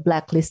was on the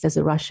blacklist as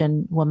a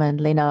Russian woman,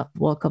 Lena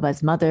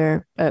Volkova's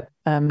mother,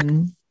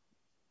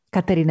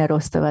 Katerina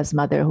Rostova's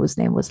mother, whose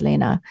name was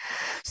Lena.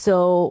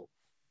 So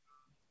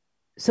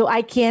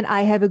I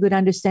have a good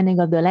understanding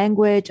of the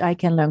language. I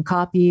can learn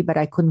copy, but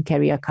I couldn't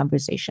carry a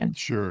conversation.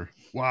 Sure.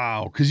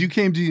 Wow. Because you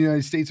came to the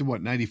United States in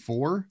what,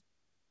 94?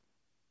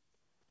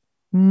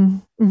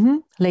 Mm-hmm.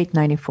 Late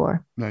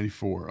 94.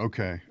 94.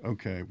 Okay.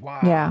 Wow.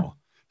 Yeah.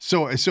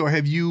 So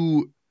have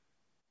you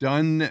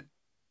done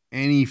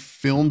any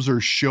films or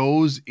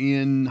shows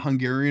in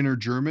Hungarian or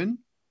German?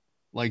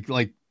 Like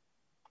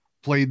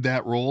played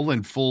that role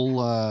in full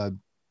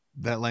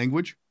that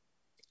language?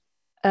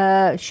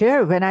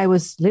 Sure. When I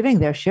was living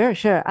there, sure.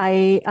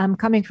 I'm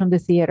coming from the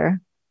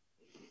theater.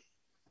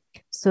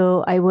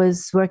 So I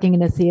was working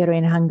in a theater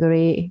in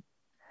Hungary.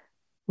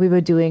 We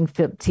were doing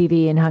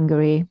TV in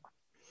Hungary,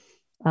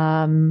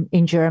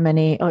 in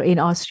Germany, or in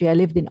Austria. I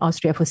lived in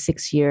Austria for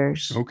 6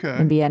 years. Okay.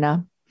 In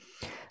Vienna.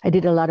 I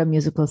did a lot of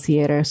musical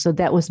theater. So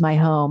that was my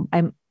home.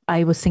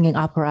 I was singing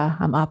opera.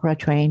 I'm opera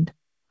trained.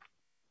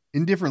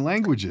 In different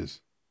languages?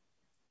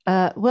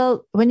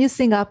 Well, when you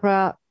sing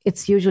opera,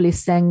 it's usually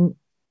sang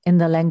in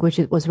the language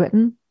it was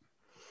written.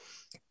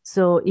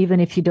 So even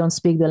if you don't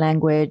speak the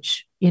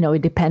language,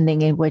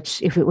 depending in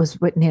which, if it was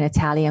written in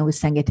Italian, we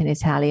sang it in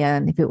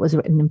Italian. If it was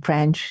written in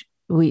French,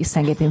 we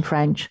sang it in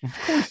French.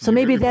 So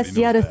maybe everybody that's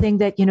the knows other that. thing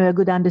that, a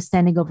good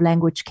understanding of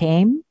language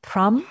came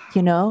from,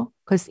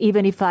 because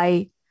even if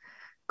I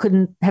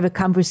couldn't have a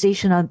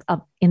conversation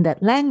in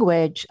that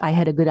language, I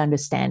had a good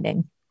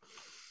understanding.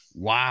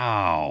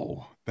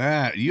 Wow.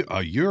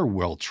 You're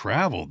well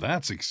traveled.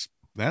 That's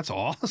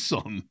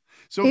awesome.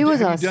 So It was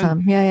have you done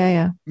awesome.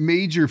 Yeah.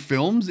 major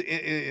films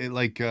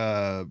like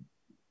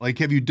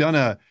have you done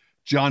a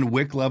John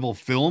Wick level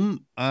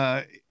film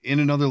in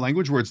another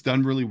language where it's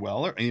done really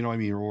well, or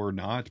or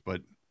not,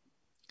 but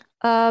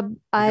like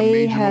I a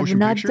major have motion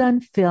not picture? done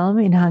film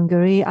in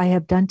Hungary. I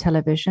have done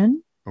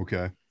television,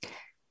 Okay.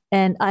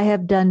 and I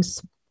have done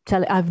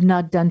I've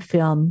not done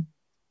film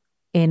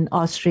in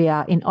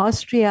Austria. In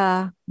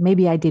Austria,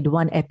 maybe I did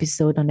one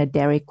episode on a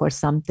derrick or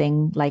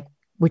something like,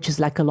 which is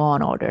like a Law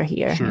and Order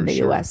here in the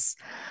US,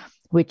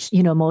 which,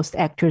 most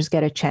actors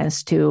get a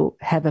chance to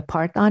have a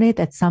part on it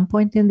at some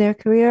point in their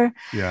career.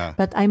 Yeah.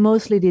 But I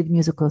mostly did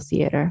musical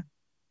theater.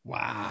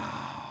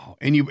 Wow.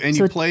 And you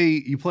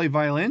play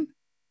violin?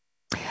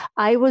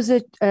 I was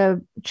a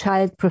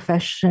child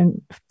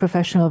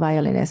professional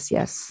violinist.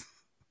 Yes.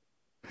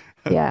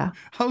 Yeah.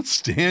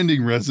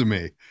 Outstanding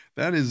resume.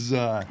 That is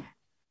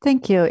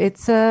Thank you. It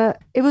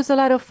was a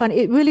lot of fun.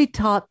 It really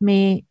taught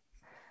me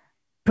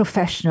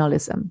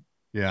professionalism.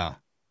 yeah.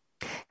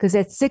 Because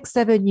at 6,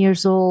 7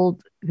 years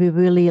old, we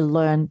really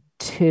learned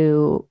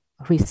to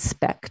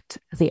respect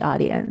the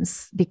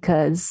audience.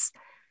 Because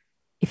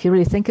if you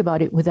really think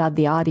about it, without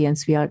the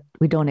audience,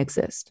 we don't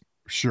exist.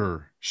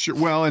 Sure.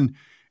 Well, and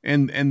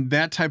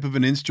that type of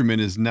an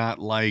instrument is not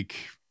like,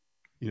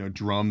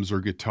 drums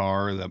or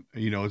guitar. That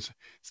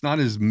it's not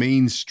as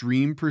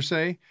mainstream per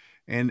se,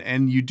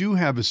 and you do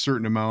have a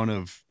certain amount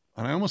of,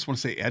 and I almost want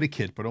to say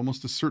etiquette, but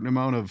almost a certain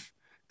amount of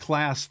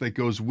class that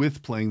goes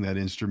with playing that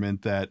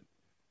instrument that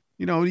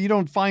you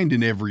don't find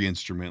in every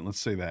instrument. Let's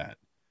say that.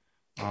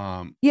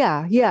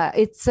 Yeah.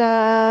 It's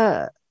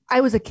I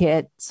was a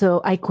kid,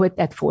 so I quit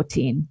at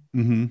 14.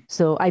 Mm-hmm.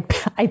 So I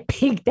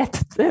peaked at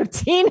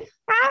 13.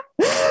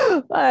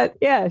 But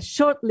yeah,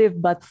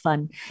 short-lived but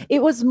fun.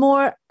 It was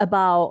more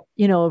about,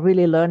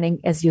 really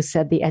learning, as you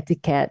said, the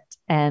etiquette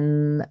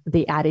and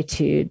the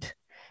attitude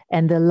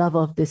and the love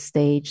of the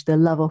stage, the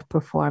love of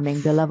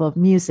performing, the love of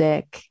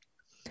music,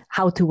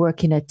 how to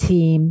work in a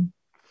team,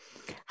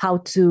 how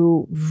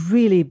to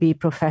really be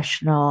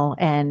professional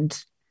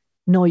and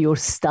know your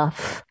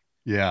stuff.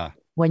 Yeah.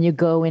 When you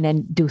go in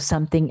and do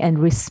something, and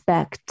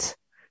respect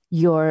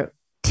your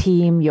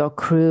team, your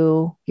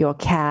crew, your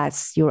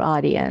cast, your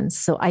audience.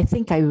 So I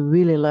think I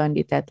really learned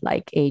it at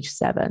like age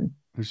 7.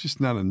 There's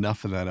just not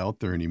enough of that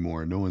out there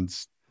anymore. No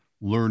one's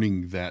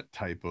learning that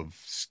type of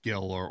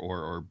skill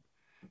or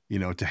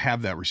to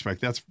have that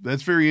respect.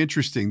 That's very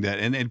interesting. That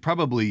and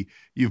probably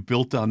you've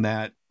built on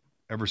that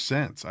ever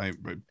since, I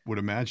would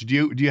imagine.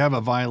 Do you have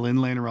a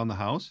violin laying around the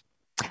house?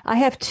 I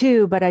have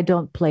 2, but I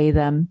don't play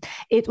them.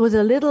 It was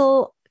a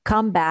little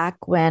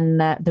comeback when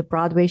the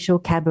Broadway show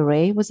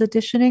Cabaret was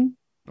auditioning.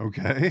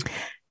 Okay.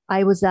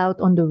 I was out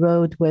on the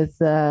road with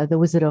the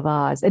Wizard of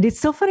Oz. And it's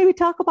so funny we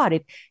talk about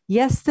it.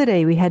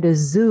 Yesterday, we had a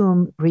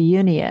Zoom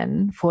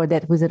reunion for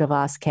that Wizard of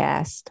Oz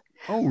cast.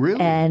 Oh,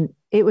 really? And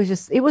it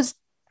was,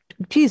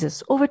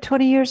 Jesus, over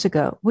 20 years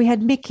ago. We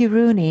had Mickey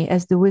Rooney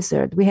as the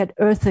wizard. We had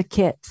Eartha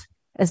Kitt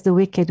as the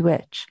Wicked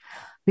Witch.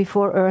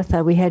 Before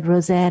Eartha, we had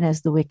Roseanne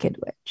as the Wicked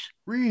Witch.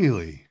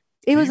 Really?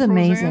 It was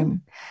amazing.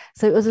 Roseanne?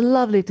 So it was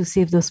lovely to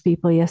see those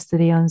people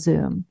yesterday on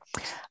Zoom.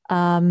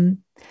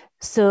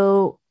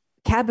 So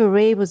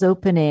Cabaret was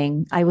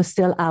opening. I was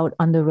still out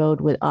on the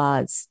road with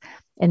Oz.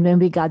 And when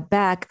we got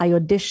back, I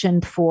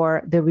auditioned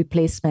for the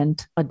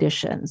replacement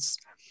auditions.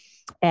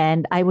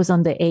 And I was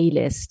on the A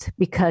list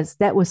because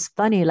that was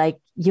funny. Like,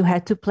 you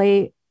had to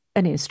play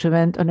an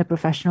instrument on a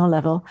professional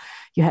level.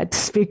 You had to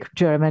speak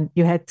German.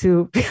 You had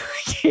to,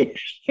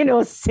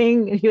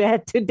 sing. You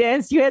had to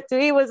dance.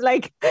 It was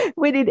like,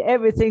 we did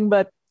everything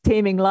but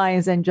taming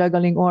lions and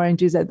juggling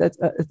oranges at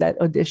that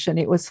audition.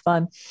 It was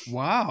fun.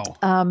 Wow.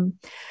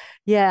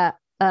 Yeah.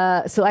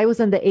 So I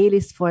was on the A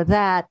list for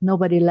that.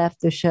 Nobody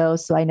left the show,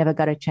 so I never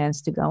got a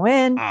chance to go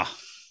in.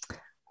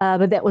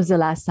 But that was the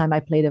last time I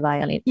played the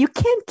violin. You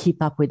can't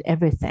keep up with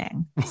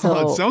everything. So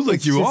well, it sounds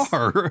like you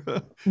are.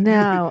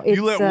 No,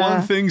 you let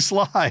one thing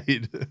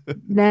slide.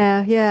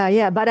 No,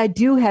 yeah. But I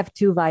do have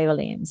 2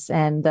 violins,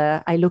 and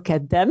I look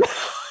at them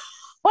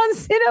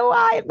once in a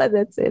while. But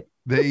that's it.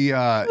 That's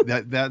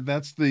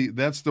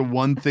the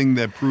one thing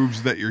that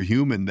proves that you're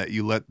human. That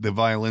you let the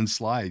violin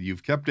slide.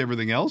 You've kept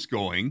everything else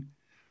going,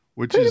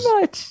 which is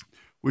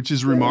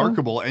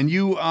remarkable. And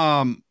you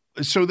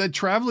so that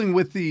traveling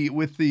with the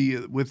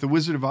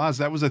Wizard of Oz,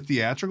 that was a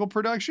theatrical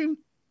production?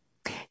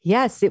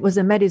 Yes, it was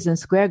a Madison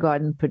Square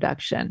Garden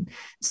production.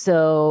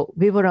 So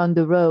we were on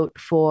the road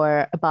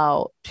for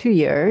about 2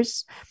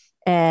 years,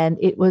 and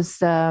it was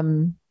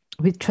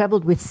we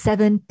traveled with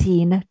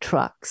 17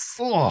 trucks.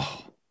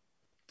 Oh.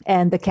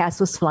 And the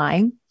cast was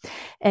flying,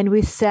 and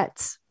we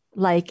set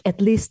like at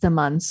least a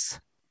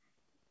month,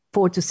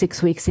 4 to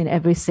 6 weeks in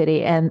every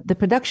city. And the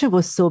production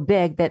was so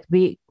big that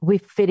we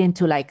fit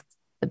into like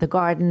the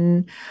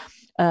garden,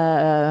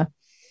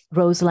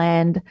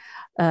 Roseland,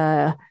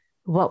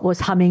 what was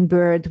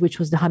Hummingbird, which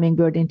was the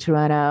Hummingbird in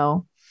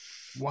Toronto.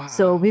 Wow.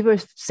 So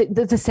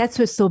the sets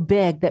were so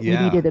big that we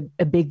needed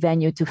a big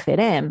venue to fit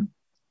in.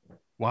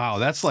 Wow,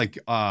 that's like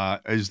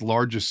as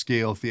large a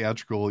scale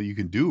theatrical you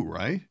can do,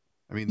 right?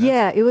 I mean,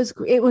 it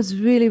was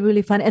really,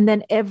 really fun. And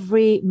then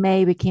every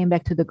May we came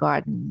back to the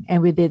garden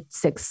and we did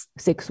six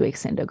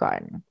weeks in the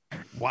garden.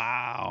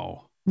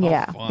 Wow.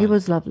 It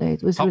was lovely.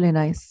 It was really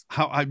nice.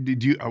 How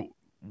did you?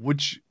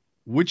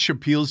 Which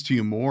appeals to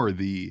you more,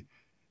 the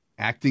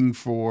acting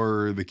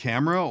for the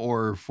camera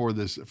or for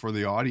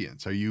the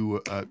audience? Are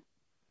you a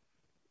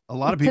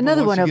lot of people? It's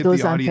another one of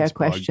those unfair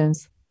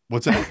questions.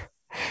 What's that?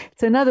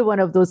 It's another one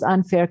of those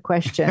unfair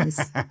questions.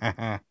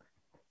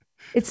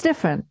 It's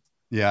different.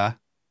 Yeah.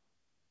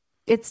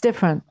 It's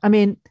different. I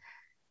mean,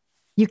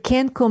 you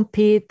can't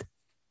compete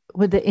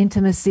with the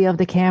intimacy of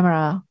the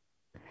camera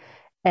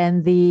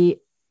and the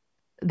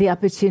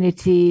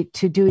opportunity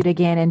to do it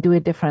again and do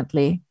it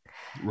differently.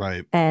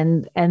 Right.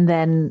 And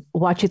then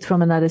watch it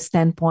from another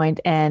standpoint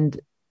and,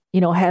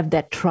 have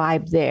that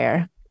tribe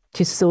there,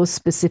 which is so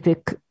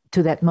specific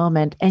to that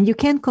moment. And you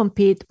can't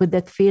compete with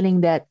that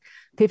feeling that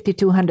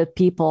 5,200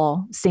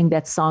 people sing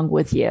that song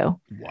with you.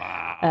 Wow.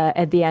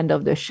 At the end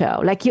of the show.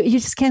 Like you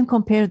just can't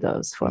compare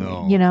those for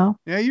me,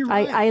 Yeah, you're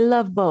right. I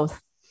love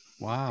both.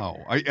 Wow.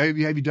 Have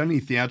you done any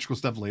theatrical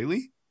stuff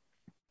lately?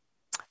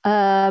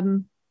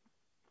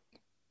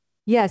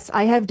 Yes,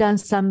 I have done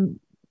some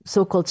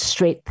so-called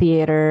straight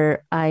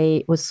theater.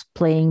 I was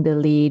playing the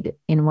lead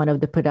in one of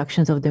the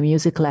productions of The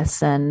Music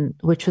Lesson,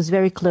 which was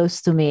very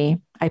close to me.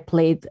 I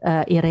played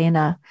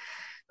Irena,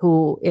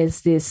 who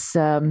is this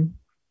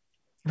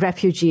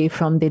refugee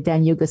from the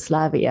then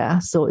Yugoslavia.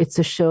 So it's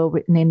a show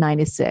written in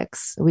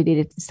 96. We did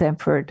it in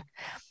Stanford.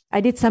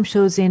 I did some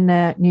shows in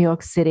New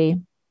York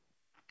City,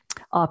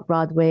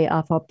 off-Broadway.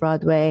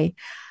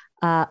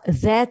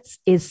 That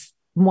is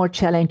more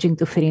challenging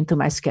to fit into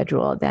my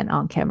schedule than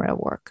on-camera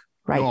work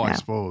now. I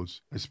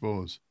suppose.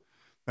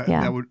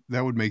 That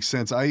would make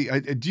sense. I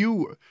do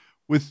you,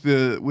 with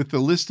the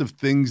list of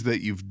things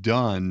that you've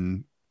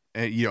done,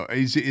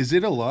 is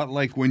it a lot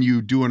like when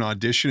you do an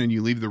audition and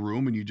you leave the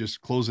room and you just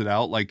close it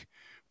out? Like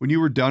when you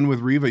were done with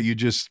Riva, you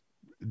just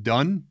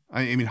done?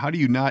 I mean, how do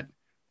you not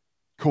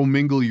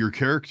commingle your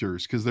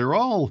characters? Because they're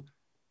all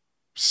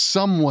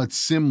somewhat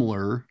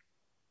similar,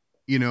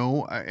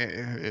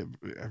 like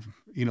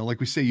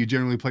we say, you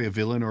generally play a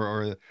villain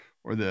or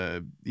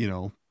the,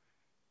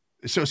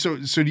 so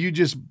do you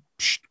just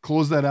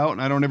close that out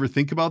and I don't ever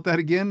think about that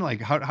again?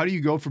 Like how do you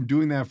go from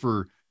doing that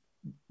for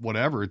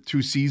whatever,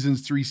 2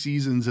 seasons, 3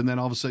 seasons, and then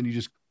all of a sudden you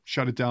just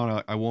shut it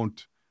down? I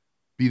won't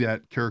be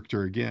that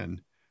character again.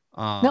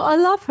 No, I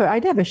love her. I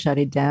never shut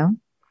it down.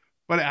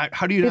 But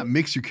how do you not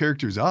mix your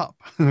characters up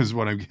is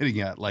what I'm getting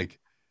at. Like,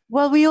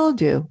 well, we all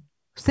do.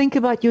 Think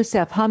about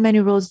yourself. How many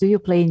roles do you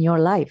play in your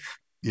life?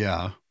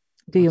 Yeah.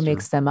 Do you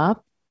mix them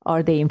up?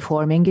 Are they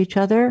informing each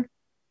other?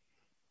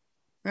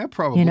 Yeah,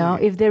 probably.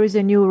 If there is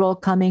a new role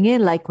coming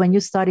in, like when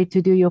you started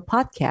to do your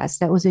podcast,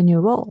 that was a new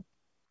role.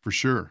 For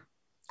sure.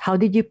 How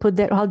did you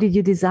how did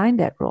you design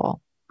that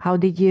role? How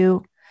did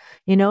you,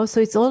 so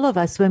it's all of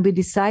us when we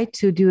decide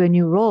to do a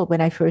new role.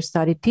 When I first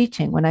started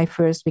teaching, when I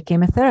first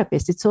became a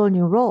therapist, it's all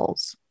new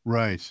roles.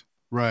 Right.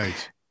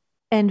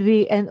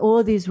 And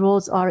all these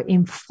roles are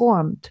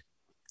informed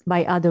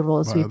by other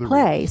roles we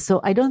play.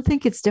 So I don't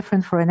think it's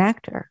different for an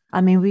actor.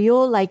 I mean, we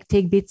all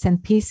take bits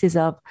and pieces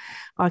of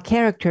our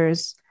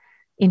characters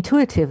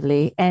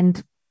intuitively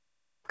and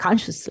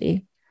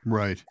consciously.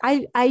 Right.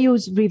 I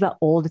use Riva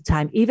all the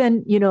time.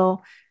 Even,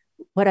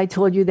 what I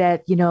told you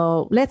that,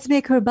 let's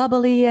make her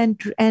bubbly and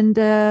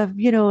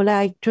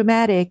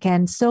dramatic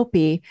and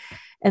soapy.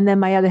 And then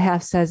my other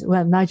half says,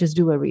 well, now just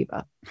do a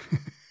Riva.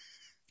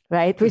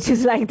 Right? Which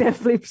is like the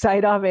flip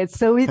side of it.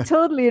 So we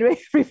totally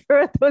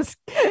refer those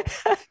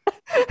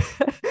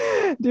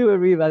do a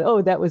Riva.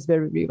 Oh, that was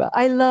very Riva.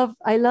 I love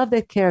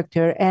that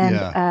character.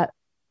 And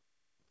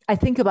I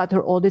think about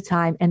her all the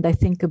time. And I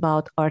think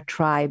about our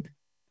tribe,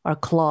 our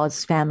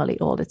Claus family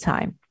all the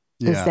time.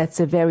 Because that's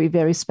a very,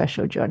 very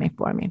special journey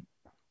for me.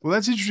 Well,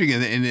 that's interesting.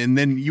 And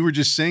then you were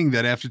just saying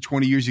that after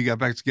 20 years, you got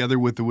back together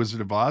with the Wizard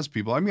of Oz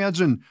people. I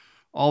imagine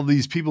all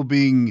these people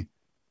being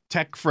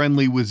tech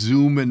friendly with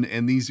Zoom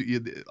and these,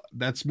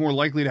 that's more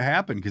likely to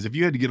happen. Because if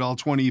you had to get all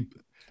 20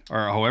 or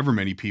however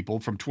many people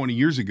from 20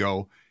 years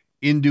ago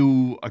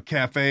into a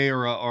cafe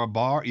or a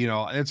bar,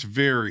 that's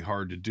very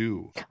hard to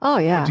do. Oh,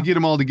 yeah. But to get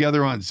them all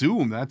together on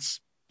Zoom, that's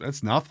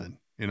nothing.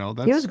 It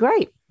was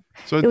great.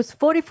 So it was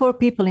 44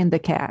 people in the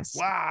cast.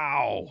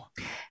 Wow.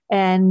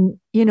 And,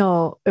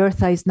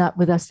 Eartha is not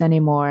with us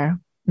anymore.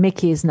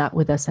 Mickey is not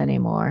with us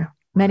anymore.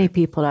 Many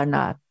people are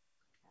not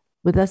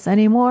with us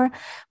anymore.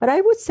 But I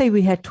would say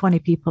we had 20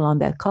 people on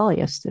that call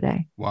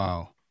yesterday.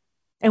 Wow.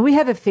 And we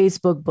have a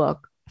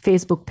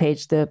Facebook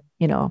page,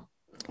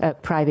 a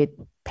private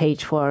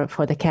page for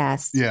the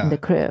cast and the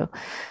crew.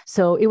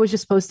 So it was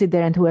just posted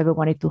there and whoever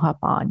wanted to hop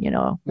on, it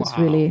was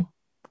really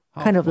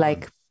kind of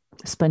like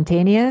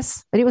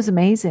spontaneous, but it was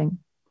amazing.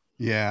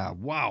 Yeah.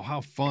 Wow.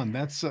 How fun.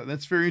 That's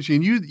very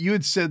interesting. And you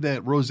had said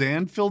that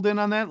Roseanne filled in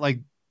on that, like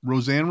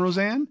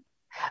Roseanne?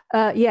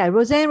 Yeah,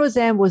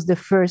 Roseanne was the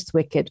first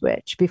Wicked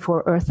Witch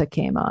before Eartha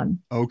came on.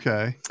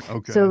 Okay.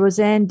 So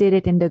Roseanne did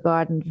it in the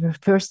garden the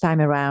first time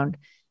around.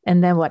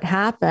 And then what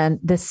happened,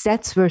 the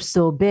sets were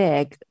so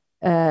big,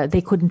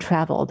 they couldn't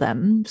travel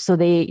them. So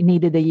they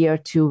needed a year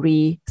to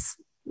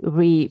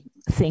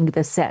rethink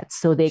the sets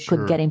so they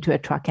could get into a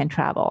truck and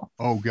travel.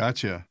 Oh,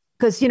 gotcha.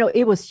 Because,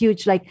 it was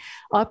huge. Like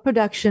our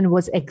production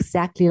was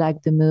exactly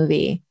like the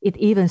movie. It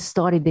even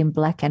started in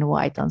black and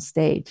white on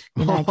stage.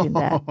 Imagine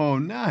that. Oh,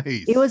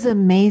 nice. It was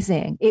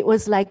amazing. It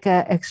was like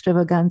an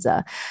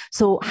extravaganza.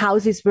 So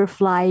houses were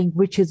flying,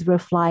 witches were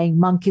flying,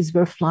 monkeys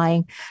were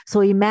flying.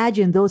 So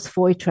imagine those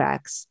 4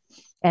 tracks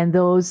and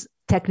those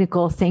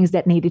technical things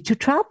that needed to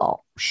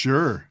travel.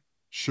 Sure.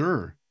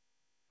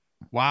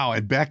 Wow.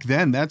 And back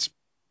then, that's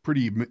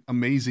pretty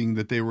amazing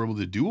that they were able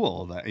to do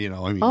all of that.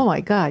 Oh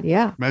my God.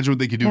 Yeah. Imagine what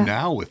they could do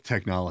now with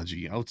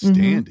technology.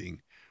 Outstanding.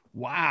 Mm-hmm.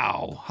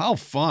 Wow. How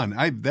fun.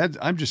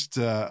 I'm just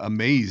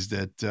amazed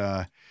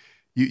that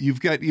you've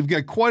got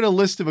quite a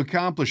list of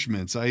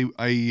accomplishments. I'm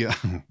a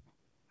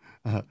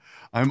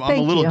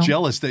little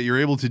jealous that you're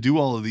able to do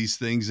all of these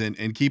things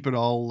and keep it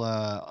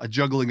all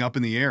juggling up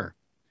in the air.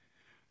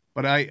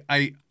 But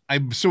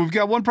so we've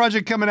got one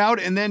project coming out,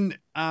 and then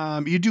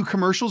you do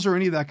commercials or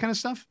any of that kind of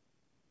stuff?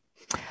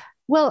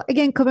 Well,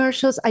 again,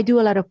 commercials, I do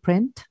a lot of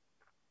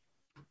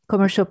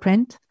commercial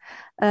print.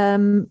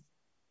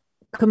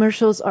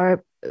 Commercials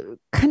are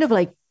kind of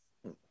like,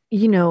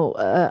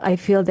 I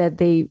feel that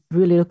they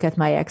really look at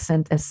my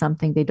accent as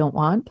something they don't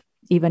want,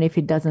 even if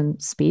it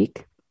doesn't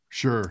speak.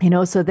 Sure.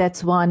 So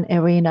that's one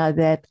arena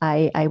that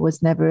I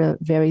was never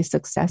very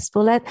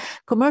successful at.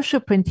 Commercial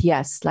print,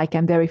 yes. Like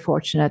I'm very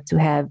fortunate to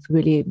have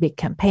really big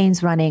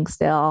campaigns running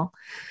still.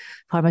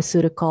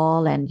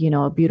 Pharmaceutical and,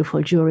 a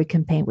beautiful jewelry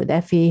campaign with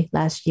Effie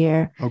last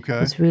year. Okay. It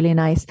was really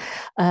nice.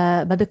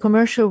 But the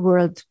commercial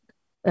world,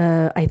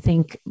 I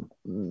think,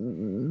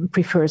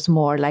 prefers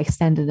more like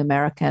standard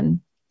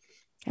American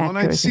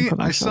actors.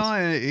 I saw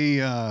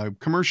a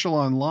commercial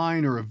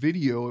online or a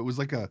video. It was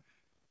like a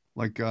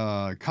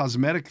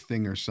cosmetic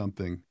thing or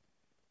something.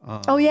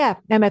 Oh yeah,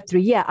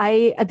 MF3.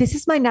 Yeah, this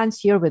is my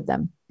 9th year with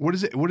them. What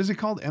is it? What is it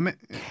called?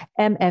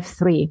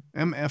 MF3.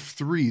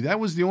 MF3. That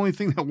was the only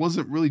thing that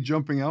wasn't really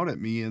jumping out at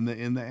me in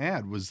the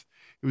ad. It was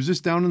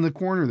just down in the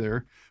corner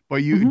there,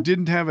 but you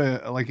didn't have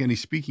any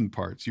speaking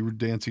parts. You were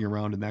dancing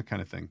around and that kind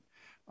of thing.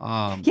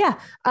 Yeah,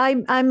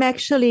 I'm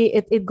actually.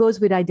 It goes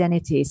with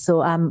identity.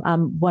 So I'm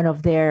one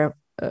of their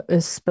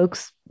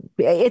spokes.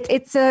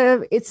 It's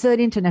an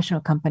international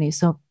company,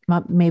 so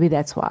maybe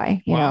that's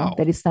why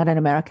that it's not an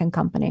American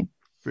company.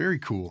 Very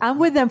cool. I'm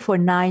with them for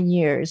 9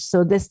 years.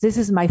 So this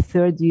is my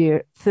third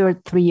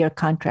 3-year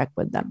contract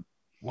with them.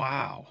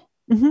 Wow.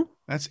 Mm-hmm.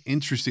 That's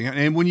interesting.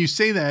 And when you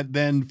say that,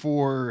 then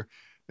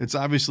it's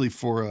obviously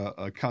for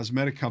a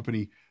cosmetic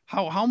company,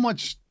 how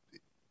much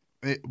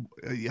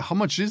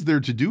is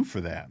there to do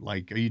for that?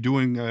 Like, are you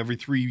doing every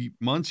 3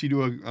 months, you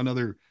do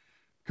another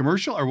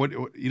commercial or what,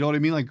 you know what I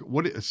mean? Like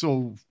what is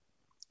the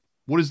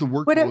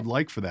workload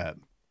like for that?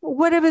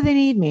 Whatever they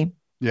need me.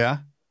 Yeah.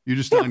 You're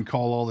just on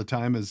call all the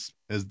time as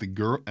the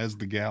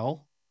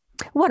gal?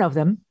 One of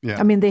them. Yeah.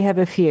 I mean, they have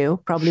a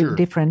few, probably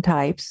different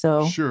types.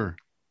 So sure.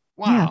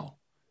 Wow. Yeah.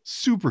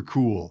 Super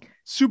cool.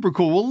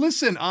 Well,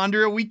 listen,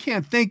 Andrea, we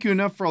can't thank you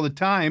enough for all the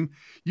time.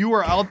 You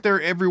are out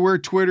there everywhere,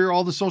 Twitter,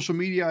 all the social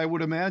media, I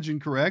would imagine,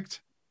 correct?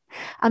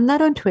 I'm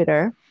not on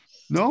Twitter.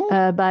 No?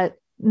 But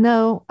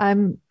no,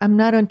 I'm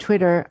not on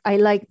Twitter. I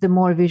like the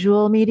more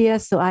visual media.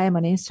 So I am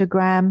on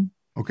Instagram.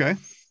 Okay.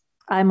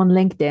 I'm on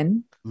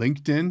LinkedIn.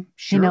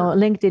 Sure.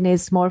 LinkedIn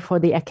is more for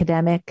the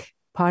academic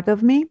part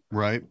of me.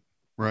 Right.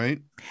 That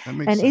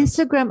makes sense. And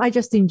Instagram, I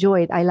just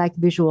enjoy it. I like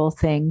visual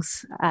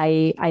things.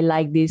 I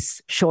like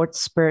this short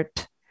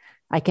spurt.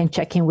 I can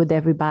check in with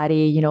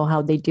everybody,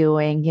 how they're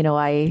doing.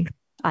 I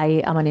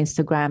am on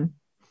Instagram.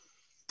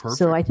 Perfect.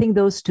 So I think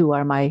those two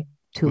are my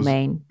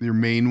Your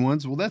main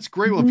ones. Well, that's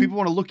great. Well, if people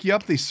want to look you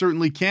up, they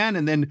certainly can.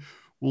 And then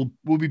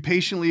we'll be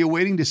patiently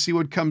awaiting to see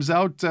what comes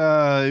out.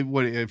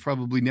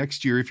 Probably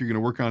next year if you're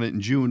going to work on it in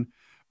June.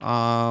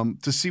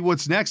 To see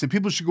what's next. And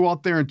people should go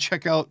out there and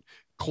check out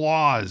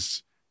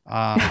Claws,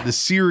 the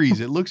series.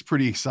 It looks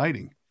pretty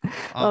exciting.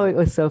 It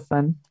was so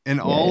fun. And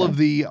all of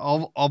the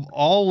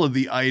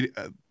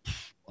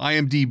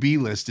IMDb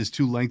list is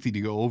too lengthy to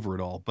go over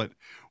it all. But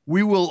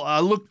we will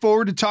look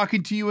forward to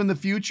talking to you in the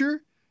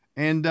future.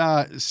 And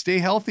stay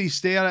healthy.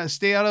 Stay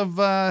out of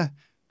the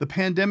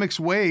pandemic's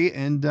way,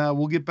 and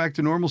we'll get back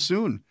to normal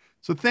soon.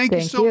 So thank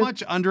you so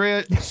much,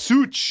 Andrea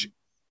Sooch.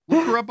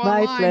 Look her up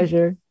online. My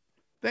pleasure.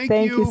 Thank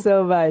you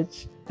so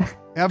much.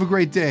 Have a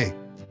great day.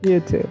 You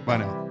too. Bye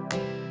now.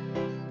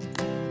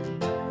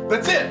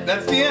 That's it.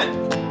 That's the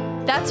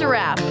end. That's a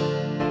wrap.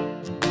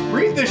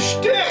 Read the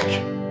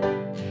shtick.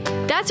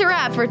 That's a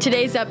wrap for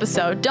today's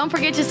episode. Don't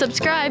forget to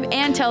subscribe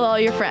and tell all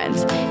your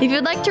friends. If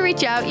you'd like to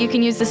reach out, you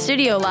can use the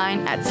studio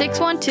line at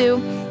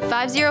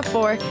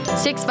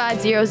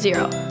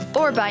 612-504-6500.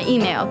 or by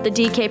email,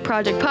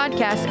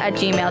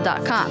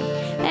 thedkprojectpodcast@gmail.com.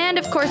 And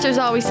of course, there's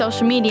always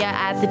social media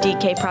at the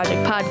DK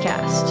Project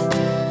Podcast.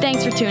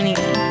 Thanks for tuning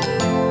in.